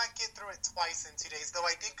 I did not get through it twice in 2 days, though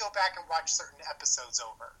I did go back and watch certain episodes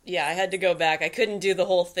over. Yeah, I had to go back. I couldn't do the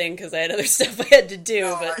whole thing because I had other stuff I had to do.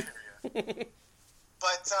 No, but I hear you.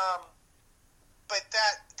 but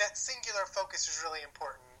that singular focus is really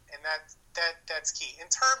important, and that's key. In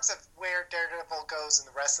terms of where Daredevil goes in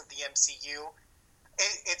the rest of the MCU,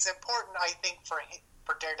 it's important, I think, for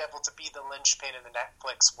Daredevil to be the linchpin in the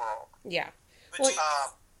Netflix world. Yeah. But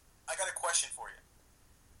I got a question for you.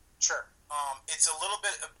 Sure. It's a little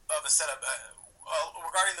bit of a setup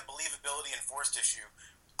regarding the believability and forced issue.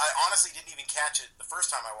 I honestly didn't even catch it the first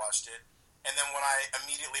time I watched it, and then when I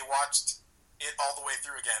immediately watched it all the way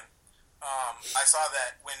through again, I saw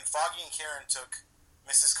that when Foggy and Karen took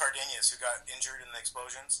Mrs. Cardenas, who got injured in the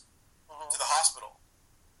explosions, to the hospital,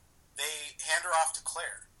 they hand her off to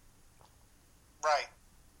Claire. Right.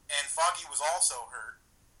 And Foggy was also hurt.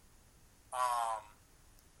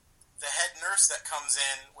 The head nurse that comes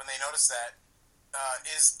in when they notice that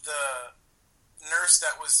is the nurse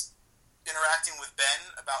that was interacting with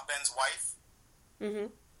Ben about Ben's wife. Mm-hmm.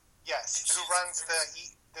 Yes, who runs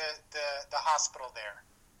the hospital there.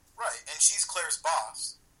 Right, and she's Claire's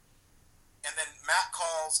boss. And then Matt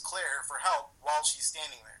calls Claire for help while she's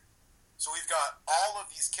standing there. So we've got all of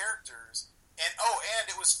these characters, and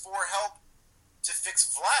it was for help to fix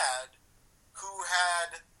Vlad, who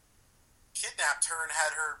had kidnapped her and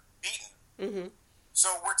had her beaten. Mm-hmm.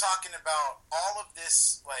 So we're talking about all of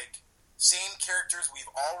this, like, same characters we've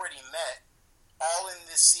already met, all in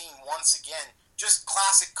this scene once again. Just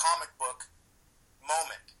classic comic book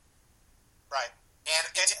moment. Right. And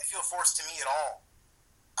it didn't feel forced to me at all.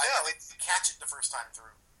 I didn't catch it the first time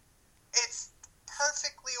through. It's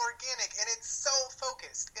perfectly organic, and it's so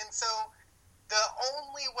focused. And so the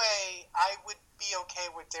only way I would be okay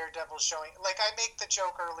with Daredevil showing... Like, I make the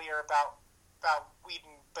joke earlier about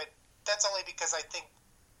Whedon, but that's only because I think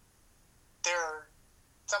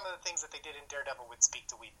some of the things that they did in Daredevil would speak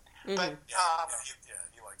to Whedon. Mm-hmm. But he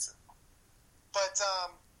likes it. But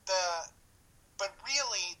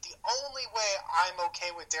really, the only way I'm okay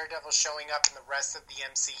with Daredevil showing up in the rest of the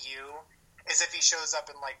MCU is if he shows up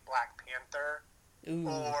in, like, Black Panther. Ooh.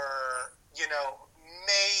 Or,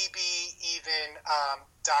 maybe even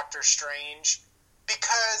Doctor Strange,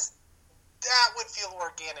 because that would feel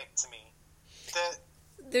organic to me.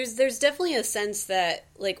 There's definitely a sense that,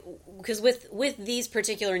 like, because with these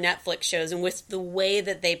particular Netflix shows and with the way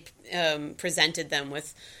that they presented them,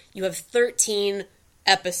 you have 13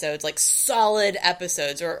 episodes, like solid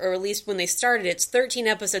episodes, or at least when they started, it's 13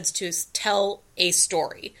 episodes to tell a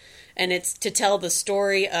story. And it's to tell the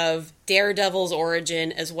story of Daredevil's origin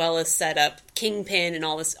as well as set up Kingpin and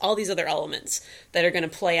all these other elements that are going to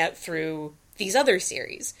play out through these other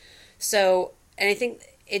series. So, and I think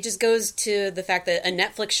it just goes to the fact that a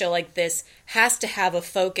Netflix show like this has to have a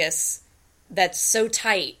focus that's so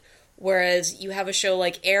tight, whereas you have a show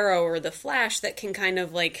like Arrow or The Flash that can kind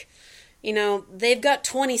of like, they've got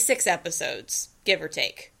 26 episodes, give or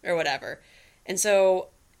take, or whatever. And so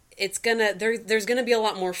it's there's gonna be a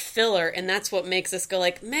lot more filler, and that's what makes us go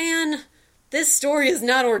like, man, this story is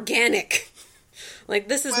not organic. Like,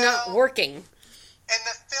 this is not working. And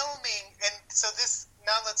the filming, and so this,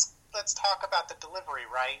 now let's talk about the delivery,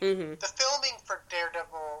 right? Mm-hmm. The filming for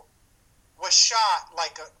Daredevil was shot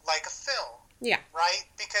like a film. Yeah. Right?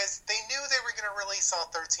 Because they knew they were going to release all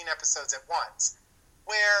 13 episodes at once.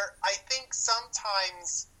 Where I think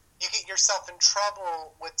sometimes you get yourself in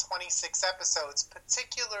trouble with 26 episodes,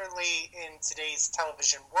 particularly in today's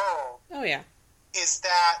television world. Oh, yeah. Is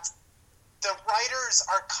that the writers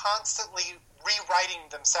are constantly rewriting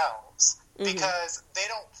themselves. Mm-hmm. Because they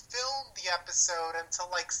don't film the episode until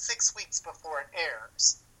like 6 weeks before it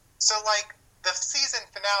airs. So like the season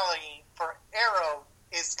finale for Arrow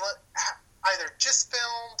is either just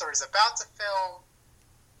filmed or is about to film.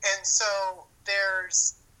 And so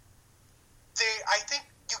I think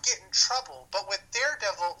you get in trouble. But with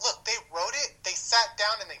Daredevil, look, they wrote it, they sat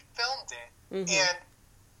down and they filmed it. Mm-hmm. And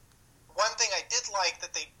one thing I did like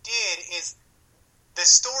that they did is the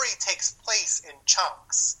story takes place in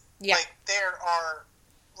chunks. Yeah. Like, there are,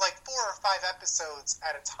 like, 4 or 5 episodes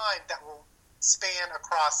at a time that will span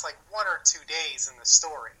across, like, 1 or 2 days in the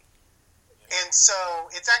story. And so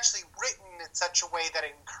it's actually written in such a way that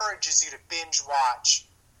it encourages you to binge watch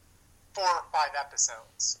 4 or 5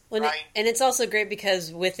 episodes, right? And it's also great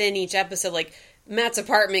because within each episode, like, Matt's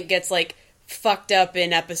apartment gets, like, fucked up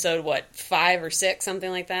in episode, 5 or 6,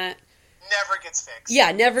 something like that? Never gets fixed.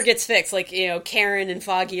 Yeah, never gets fixed. Like, Karen and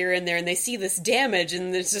Foggy are in there and they see this damage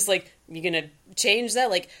and it's just like, you gonna change that?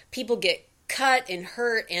 Like, people get cut and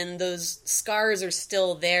hurt and those scars are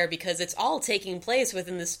still there because it's all taking place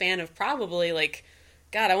within the span of probably, like,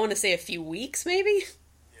 God, I want to say a few weeks, maybe?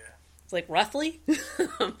 Yeah. It's like, roughly?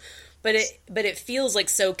 But it feels like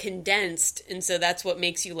so condensed, and so that's what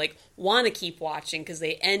makes you, like, want to keep watching, because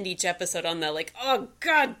they end each episode on the, like, oh,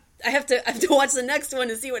 God, I have to watch the next one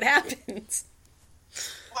to see what happens.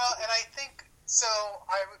 Well, and I think, so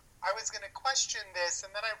I was going to question this,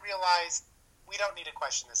 and then I realized we don't need to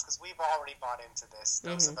question this, because we've already bought into this,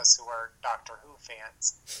 those of us who are Doctor Who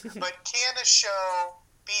fans. But can a show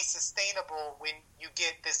be sustainable when you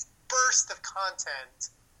get this burst of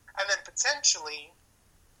content, and then potentially,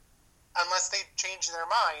 unless they change their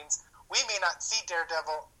minds, we may not see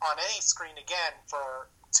Daredevil on any screen again for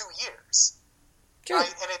 2 years. True.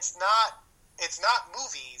 Right? And it's not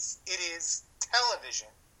movies, it is television.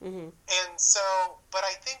 Mm-hmm. And so, but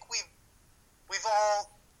I think we've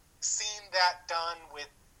all seen that done with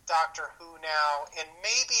Doctor Who now, and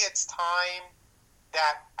maybe it's time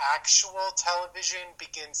that actual television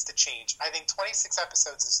begins to change. I think 26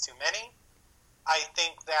 episodes is too many. I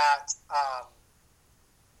think that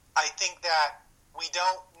we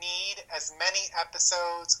don't need as many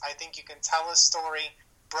episodes. I think you can tell a story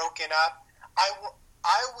broken up. I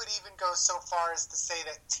would even go so far as to say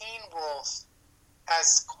that Teen Wolf,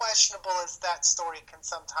 as questionable as that story can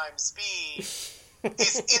sometimes be,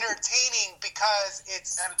 is entertaining because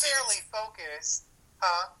it's fairly focused.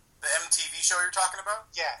 Huh? The MTV show you're talking about?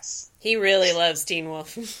 Yes. He really loves Teen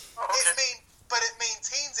Wolf. Oh, okay. But it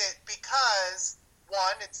maintains it because,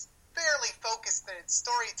 one, it's fairly focused in its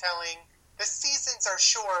storytelling. The seasons are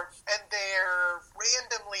short and they're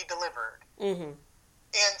randomly delivered. Mm-hmm.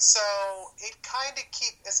 And so it kind of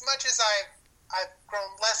as much as I've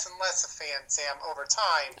grown less and less a fan, Sam, over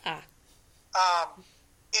time,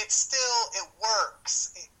 it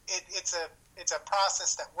works. It's a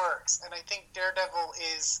process that works. And I think Daredevil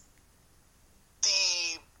is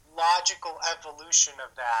the logical evolution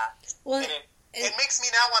of that. Well, and it makes me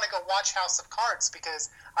now want to go watch House of Cards, because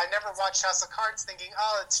I never watched House of Cards thinking,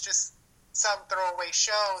 oh, it's just some throwaway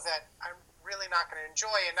show that I'm really not going to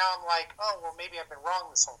enjoy, and now I'm like, oh, well, maybe I've been wrong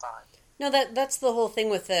this whole time. No, that's the whole thing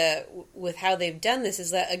with how they've done this, is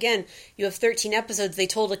that, again, you have 13 episodes, they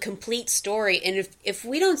told a complete story, and if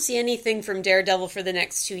we don't see anything from Daredevil for the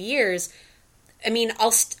next 2 years, I mean,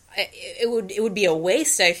 it would be a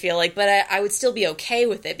waste, I feel like, but I would still be okay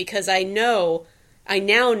with it, because I now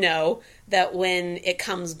know that when it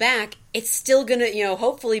comes back, it's still gonna,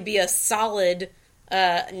 hopefully be a solid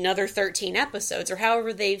another 13 episodes, or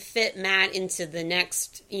however they fit Matt into the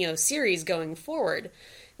next, series going forward.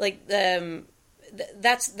 Like,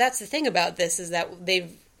 that's the thing about this, is that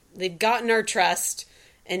they've gotten our trust,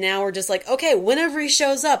 and now we're just like, okay, whenever he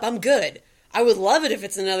shows up, I'm good. I would love it if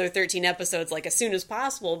it's another 13 episodes, like, as soon as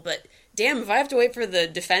possible, but damn, if I have to wait for the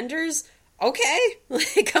Defenders, okay,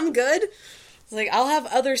 like, I'm good. It's like, I'll have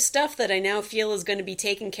other stuff that I now feel is going to be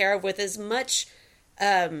taken care of with as much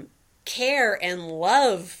care and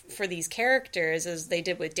love for these characters as they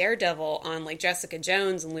did with Daredevil on, like, Jessica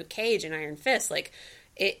Jones and Luke Cage and Iron Fist. Like,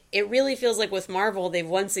 it really feels like with Marvel, they've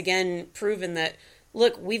once again proven that,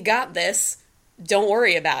 look, we've got this, don't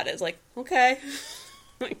worry about it. It's like, okay.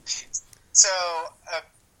 So,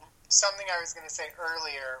 something I was going to say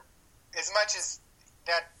earlier, as much as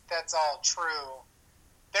that's all true,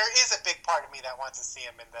 there is a big part of me that wants to see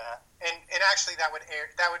him in and actually that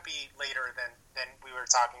would be later than we were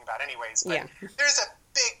talking about anyways, but yeah. There's a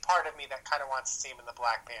big part of me that kind of wants to see him in the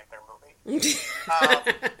Black Panther movie.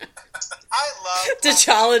 I love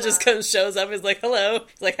T'Challa just shows up, he's like, hello,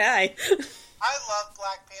 he's like, hi. I love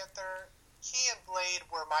Black Panther. He and Blade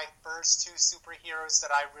were my first two superheroes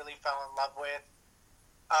that I really fell in love with.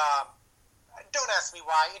 Don't ask me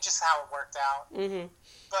why, it's just how it worked out. Mm-hmm.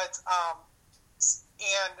 But,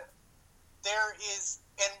 and there is,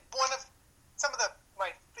 and some of my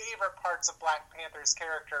favorite parts of Black Panther's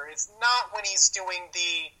character is not when he's doing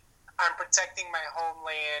I'm protecting my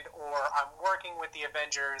homeland or I'm working with the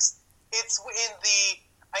Avengers. It's in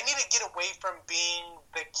I need to get away from being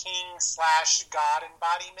the king/god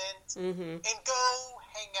embodiment and go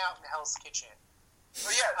hang out in Hell's Kitchen.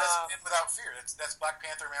 Well, yeah, that's Man Without Fear. That's Black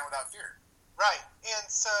Panther, Man Without Fear. Right, and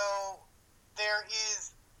so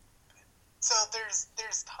there's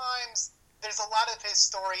times, there's a lot of his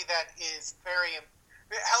story that is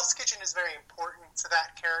Hell's Kitchen is very important to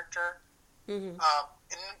that character, and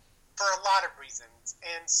for a lot of reasons,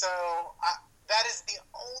 and so that is the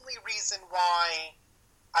only reason why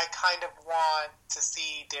I kind of want to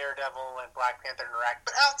see Daredevil and Black Panther interact.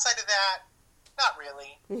 But outside of that, not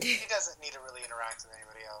really. He doesn't need to really interact with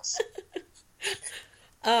anybody else.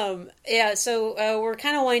 Yeah, so we're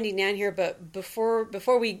kind of winding down here, but before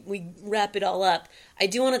we wrap it all up, I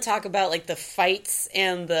do want to talk about, like, the fights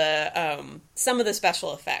and the some of the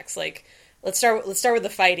special effects. Like, let's start with the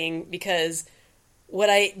fighting, because what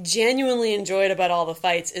I genuinely enjoyed about all the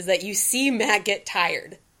fights is that you see Matt get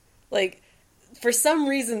tired. Like, for some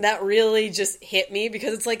reason that really just hit me,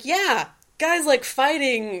 because it's like, yeah, guys, like,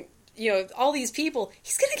 fighting, all these people,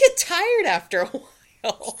 he's gonna get tired after a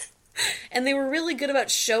while. And they were really good about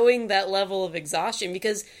showing that level of exhaustion,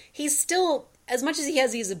 because he's still, as much as he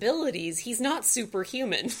has these abilities, he's not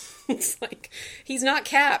superhuman. It's like, he's not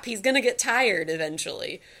Cap. He's gonna get tired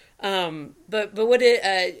eventually. But what did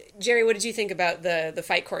Jerry? What did you think about the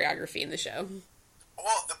fight choreography in the show?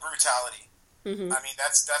 Well, the brutality. Mm-hmm. I mean,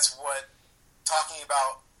 that's what talking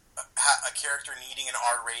about a character needing an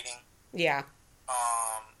R rating. Yeah.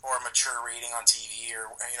 Or a mature rating on TV,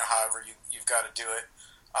 or however you've got to do it.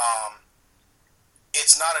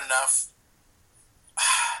 It's not enough.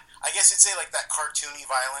 I guess you'd say like that cartoony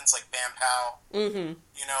violence, like Bam Pow, Mm-hmm.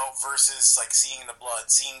 Versus like seeing the blood,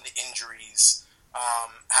 seeing the injuries,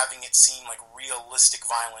 having it seem like realistic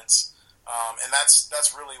violence, and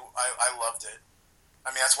that's really I loved it. I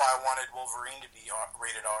mean, that's why I wanted Wolverine to be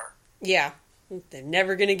rated R. Yeah. They're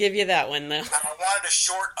never going to give you that one, though. And I wanted a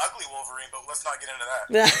short, ugly Wolverine, but let's not get into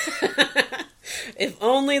that. If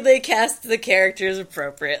only they cast the characters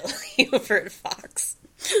appropriately over at Fox.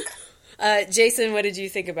 Jason, what did you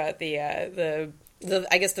think about the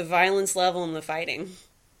I guess the violence level and the fighting?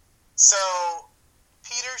 So,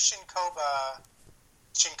 Peter Shinkota,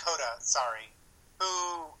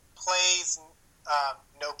 who plays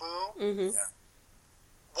Nobu, Mm-hmm.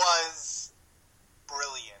 was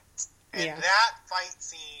brilliant. And that fight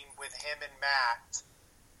scene with him and Matt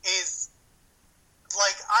is,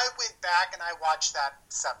 like, I went back and I watched that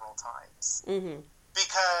several times. Mm-hmm.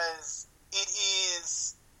 Because it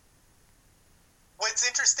is... What's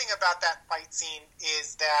interesting about that fight scene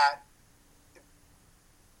is that,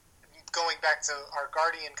 going back to our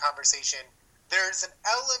Guardian conversation, there's an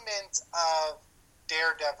element of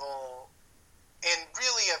Daredevil, and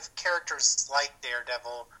really of characters like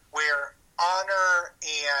Daredevil, where honor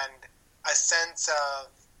and a sense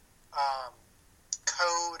of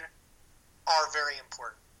code are very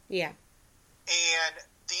important. Yeah. And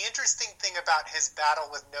the interesting thing about his battle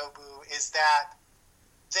with Nobu is that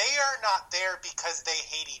they are not there because they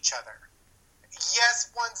hate each other.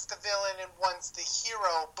 Yes, one's the villain and one's the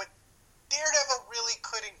hero, but Daredevil really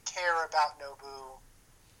couldn't care about Nobu.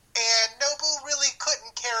 And Nobu really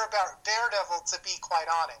couldn't care about Daredevil, to be quite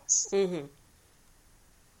honest. Mm-hmm.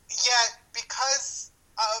 Yet, because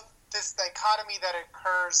of this dichotomy that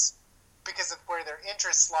occurs because of where their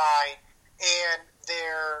interests lie and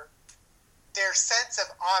their sense of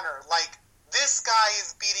honor, like, this guy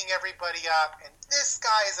is beating everybody up and this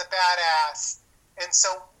guy is a badass, and so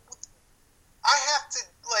I have to,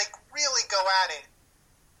 like, really go at it.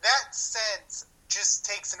 That sense just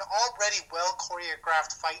takes an already well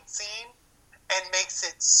choreographed fight scene and makes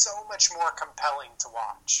it so much more compelling to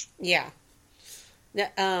watch. Yeah.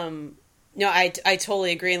 No, I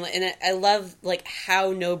totally agree, and I love, like,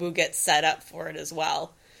 how Nobu gets set up for it as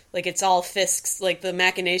well. Like, it's all Fisk's, like, the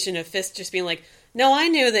machination of Fisk just being like, no, I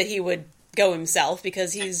knew that he would go himself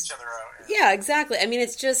because he's... Each other out, yeah, exactly. I mean,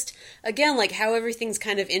 it's just, again, like, how everything's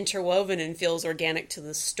kind of interwoven and feels organic to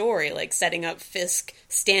the story, like setting up Fisk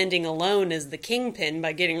standing alone as the kingpin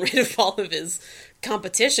by getting rid of all of his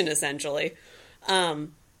competition, essentially. But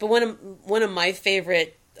one of my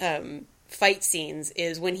favorite fight scenes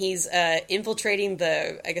is when he's infiltrating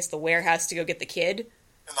the warehouse to go get the kid.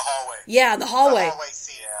 In the hallway. Yeah, in the hallway. The hallway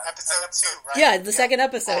scene. Yeah. Episode 2, right? Yeah, the second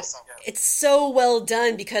episode. Awesome. It's so well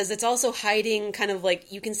done because it's also hiding kind of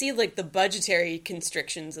like, you can see like the budgetary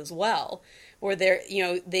constrictions as well, where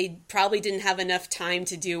they probably didn't have enough time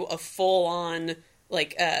to do a full on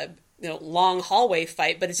like long hallway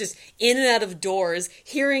fight, but it's just in and out of doors,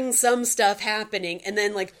 hearing some stuff happening, and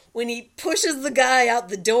then like when he pushes the guy out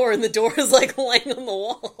the door and the door is like laying on the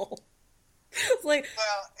wall. It's like,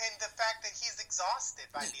 well, and the fact that he's exhausted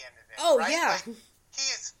by the end of it. Oh, right? yeah. Like, he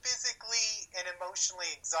is physically and emotionally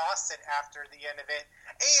exhausted after the end of it,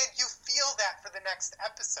 and you feel that for the next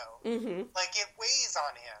episode. Mm-hmm. Like, it weighs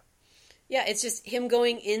on him. Yeah, it's just him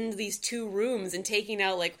going in these 2 rooms and taking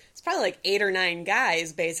out, like, it's probably like 8 or 9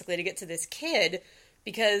 guys, basically, to get to this kid,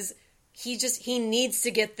 because he needs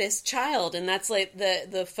to get this child, and that's, like,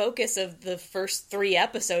 the focus of the first 3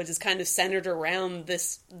 episodes is kind of centered around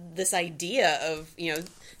this idea of,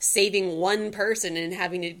 saving one person and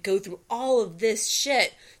having to go through all of this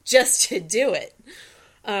shit just to do it.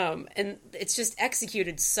 And it's just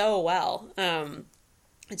executed so well.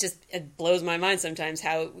 It blows my mind sometimes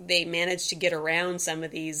how they manage to get around some of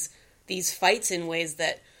these fights in ways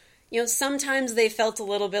that, sometimes they felt a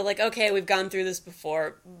little bit like, okay, we've gone through this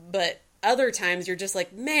before, but other times you're just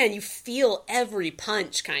like, man, you feel every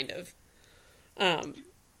punch, kind of.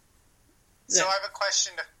 So I have a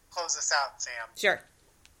question to close this out, Sam. Sure.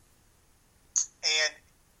 And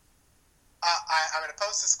I'm going to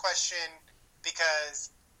pose this question because,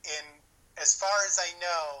 as far as I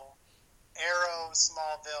know, Arrow,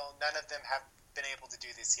 Smallville, none of them have been able to do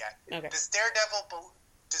this yet. Okay. Does Daredevil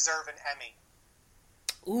deserve an Emmy?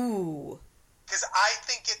 Ooh. Because I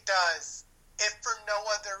think it does. if for no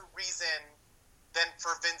other reason than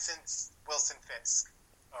for Vincent Wilson Fisk.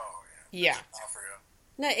 Oh, Yeah. D'Onofrio.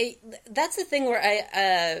 No, that's the thing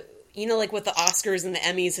where like what the Oscars and the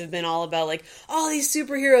Emmys have been all about, like, all these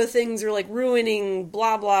superhero things are like ruining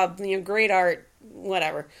blah blah, great art,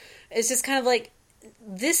 whatever. It's just kind of like,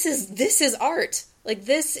 this is art. Like,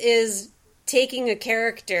 this is taking a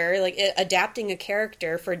character, like adapting a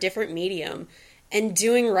character for a different medium and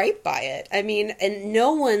doing right by it. I mean, and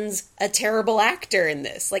no one's a terrible actor in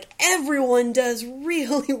this. Like, everyone does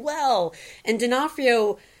really well. And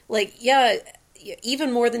D'Onofrio, like, yeah,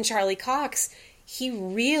 even more than Charlie Cox, he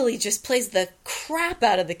really just plays the crap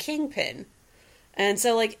out of the Kingpin. And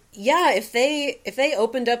so, like, yeah, if they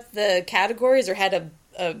opened up the categories or had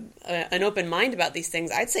an open mind about these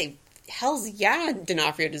things, I'd say, hell's yeah,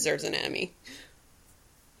 D'Onofrio deserves an Emmy.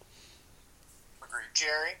 Agreed.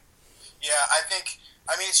 Jerry? Yeah,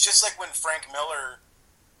 I mean, it's just like when Frank Miller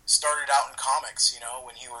started out in comics,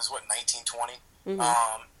 when he was, 19, 20?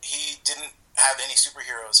 Mm-hmm. He didn't have any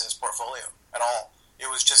superheroes in his portfolio at all. It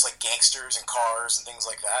was just like gangsters and cars and things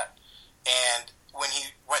like that. And when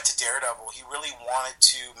he went to Daredevil, he really wanted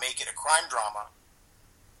to make it a crime drama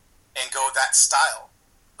and go that style,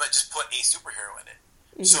 but just put a superhero in it.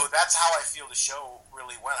 Mm-hmm. So that's how I feel the show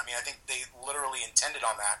really went. I mean, I think they literally intended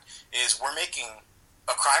on that, is we're making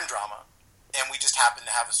a crime drama, and we just happen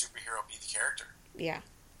to have a superhero be the character. Yeah.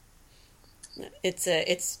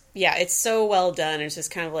 It's so well done. It's just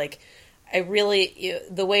kind of like,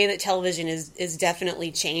 the way that television is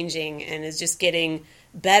definitely changing and is just getting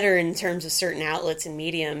better in terms of certain outlets and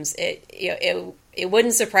mediums. It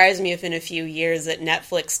wouldn't surprise me if in a few years that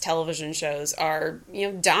Netflix television shows are,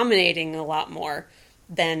 dominating a lot more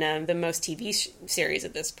than most TV series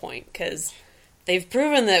at this point, because they've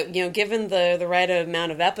proven that, given the right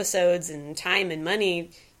amount of episodes and time and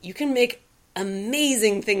money, you can make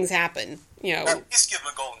amazing things happen. At least give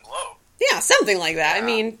them a Golden Globe. Yeah, something like that. I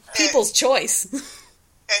mean, people's choice.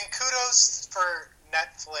 And kudos for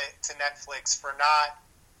Netflix for not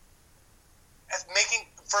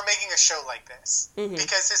making a show like this. Mm-hmm.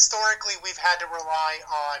 Because historically we've had to rely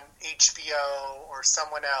on HBO or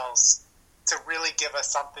someone else to really give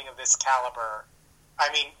us something of this caliber.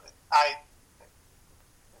 I mean,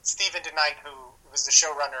 Stephen DeKnight, who was the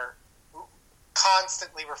showrunner,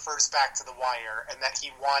 constantly refers back to The Wire and that he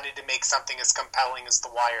wanted to make something as compelling as The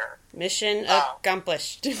Wire. Mission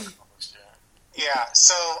accomplished. Yeah,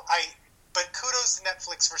 but kudos to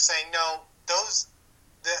Netflix for saying, no,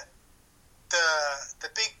 the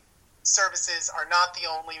big services are not the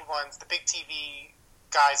only ones, the big TV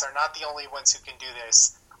guys are not the only ones who can do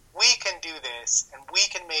this. We can do this, and we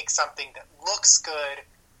can make something that looks good,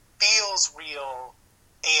 feels real,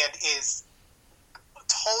 and is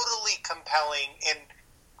totally compelling and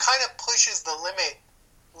kind of pushes the limit.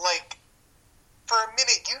 Like, for a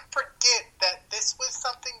minute, you forget that this was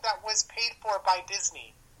something that was paid for by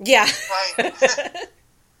Disney. Yeah.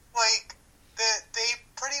 Like, they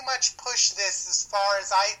pretty much push this as far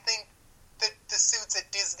as I think the suits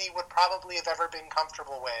at Disney would probably have ever been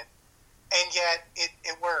comfortable with. And yet,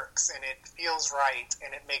 it works, and it feels right,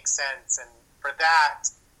 and it makes sense. And for that,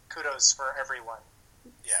 kudos for everyone.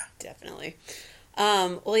 Yeah. Definitely.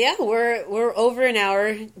 Well, yeah, we're over an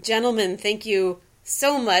hour. Gentlemen, thank you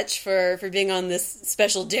so much for being on this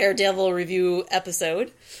special Daredevil review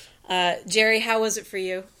episode. Jerry, how was it for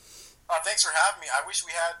you? Thanks for having me. I wish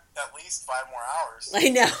we had at least 5 more hours. I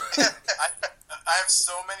know. I have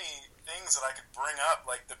so many things that I could bring up,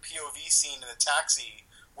 like the POV scene in the taxi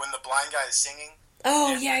when the blind guy is singing.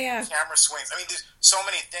 Oh, yeah. Camera swings. I mean, there's so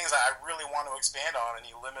many things I really want to expand on, and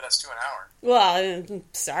you limit us to an hour. Well,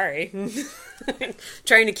 sorry.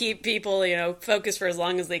 Trying to keep people, focused for as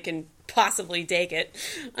long as they can possibly take it.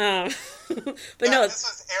 But no. If this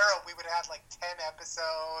was Arrow, we would have had like 10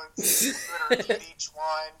 episodes. We would reviewed each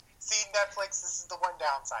one. See, Netflix, this is the one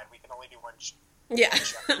downside. We can only do one show. Yeah.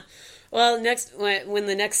 Well, when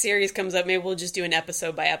the next series comes up, maybe we'll just do an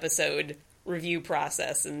episode by episode review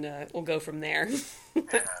process, and we'll go from there. Yeah, we'll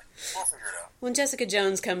figure it out. When Jessica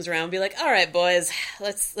Jones comes around, be like, all right, boys,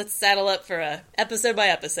 let's saddle up for a episode by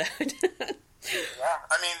episode. Yeah,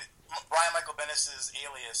 I mean, Brian Michael Bendis'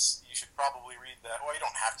 Alias, you should probably read that. Well, you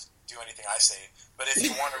don't have to do anything I say, but if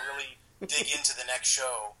you want to really dig into the next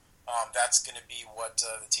show, that's going to be what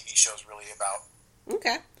the TV show is really about.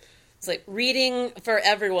 Okay. It's like reading for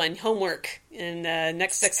everyone, homework in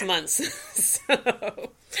next 6 months.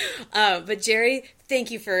 But Jerry, thank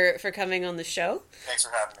you for coming on the show. Thanks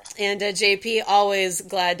for having me. And JP, always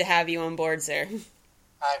glad to have you on board, sir.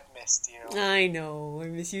 I've missed you. I know. I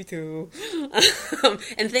miss you too.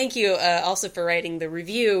 And thank you also for writing the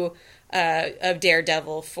review of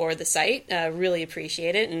Daredevil for the site. Really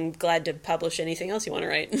appreciate it, and glad to publish anything else you want to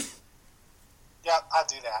write. Yep, I'll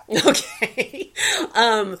do that. Okay.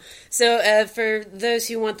 So for those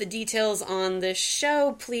who want the details on this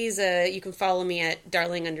show, please, you can follow me at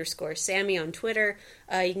darling_Sammy on Twitter.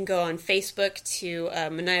 You can go on Facebook to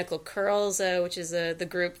Maniacal Curls, which is the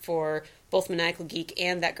group for both Maniacal Geek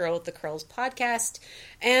and That Girl with the Curls podcast.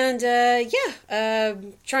 And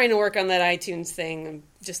trying to work on that iTunes thing. I'm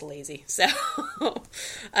just lazy. So,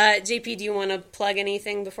 JP, do you want to plug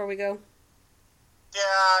anything before we go?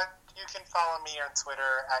 Yeah, you can follow me on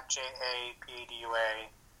Twitter at JAPADUA.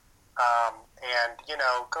 And,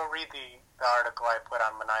 go read the article I put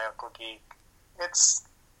on Maniacal Geek. It's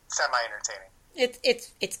semi-entertaining.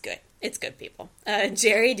 It's good. It's good, people.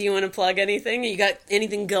 Jerry, do you want to plug anything? You got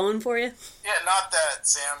anything going for you? Yeah, not that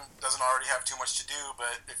Sam doesn't already have too much to do,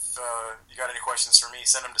 but if you got any questions for me,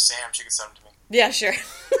 send them to Sam. She can send them to me. Yeah, sure.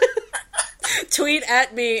 Tweet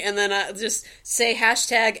at me and then just say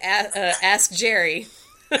hashtag Ask Jerry.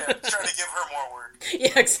 Yeah, try to give her more work.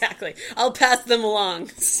 Yeah, exactly. I'll pass them along.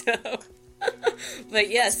 So, but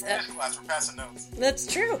yes, Spanish class, we're passing notes. That's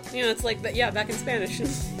true. It's like that. Yeah, back in Spanish.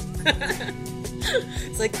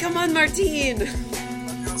 It's like, come on, Martin.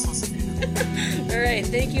 All right,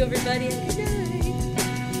 thank you, everybody, and good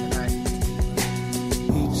night.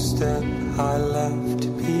 Each step I left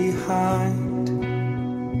behind,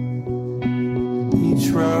 each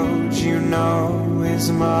road is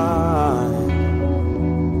mine.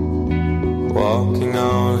 Walking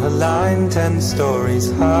on a line 10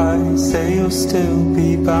 stories high, say you'll still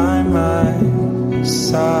be by my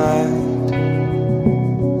side.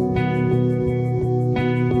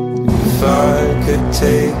 If I could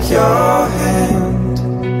take your hand,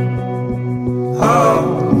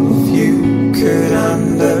 oh, if you could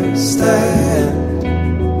understand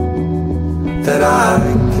that I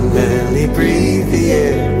can barely breathe, the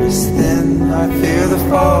air is thin, I fear the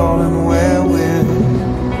fall and where we'll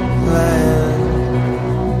land.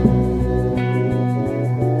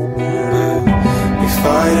 We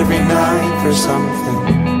fight every night for something.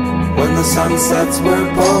 When the sun sets, we're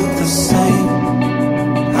both the same.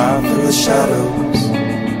 Half in the shadows,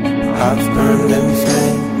 half burned in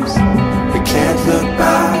flames. We can't look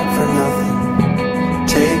back for nothing.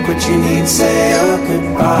 Take what you need, say your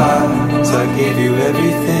goodbyes. I gave you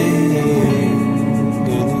everything,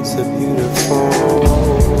 and it's a beautiful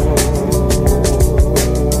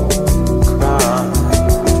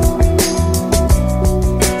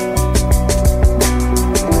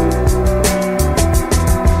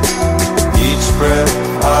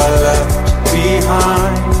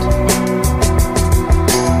behind.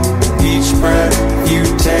 Each breath you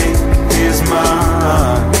take is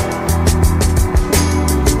mine.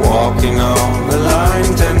 Walking on the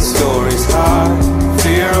line 10 stories high.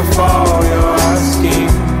 Fear of fall, you're asking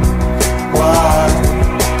why.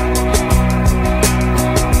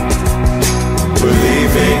 We're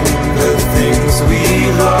leaving the things we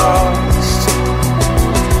lost,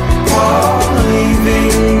 while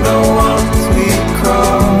leaving the ones we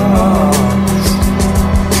crossed.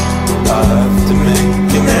 I'll have to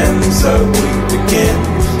make an end so we begin.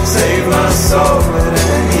 Save my soul at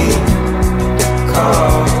any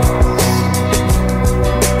cost.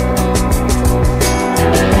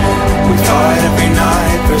 We fight every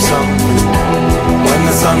night for something. When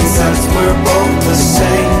the sun sets, we're both the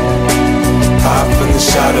same. Half in the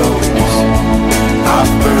shadows, half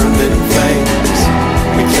burned in flames.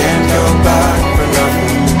 We can't go back for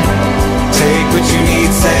nothing. Take what you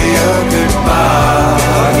need, say your goodbye.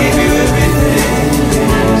 I'll give you everything.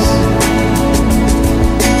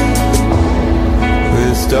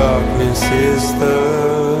 This darkness is the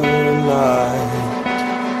light.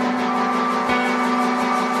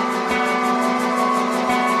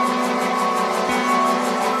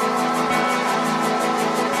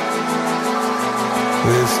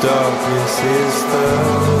 This darkness is the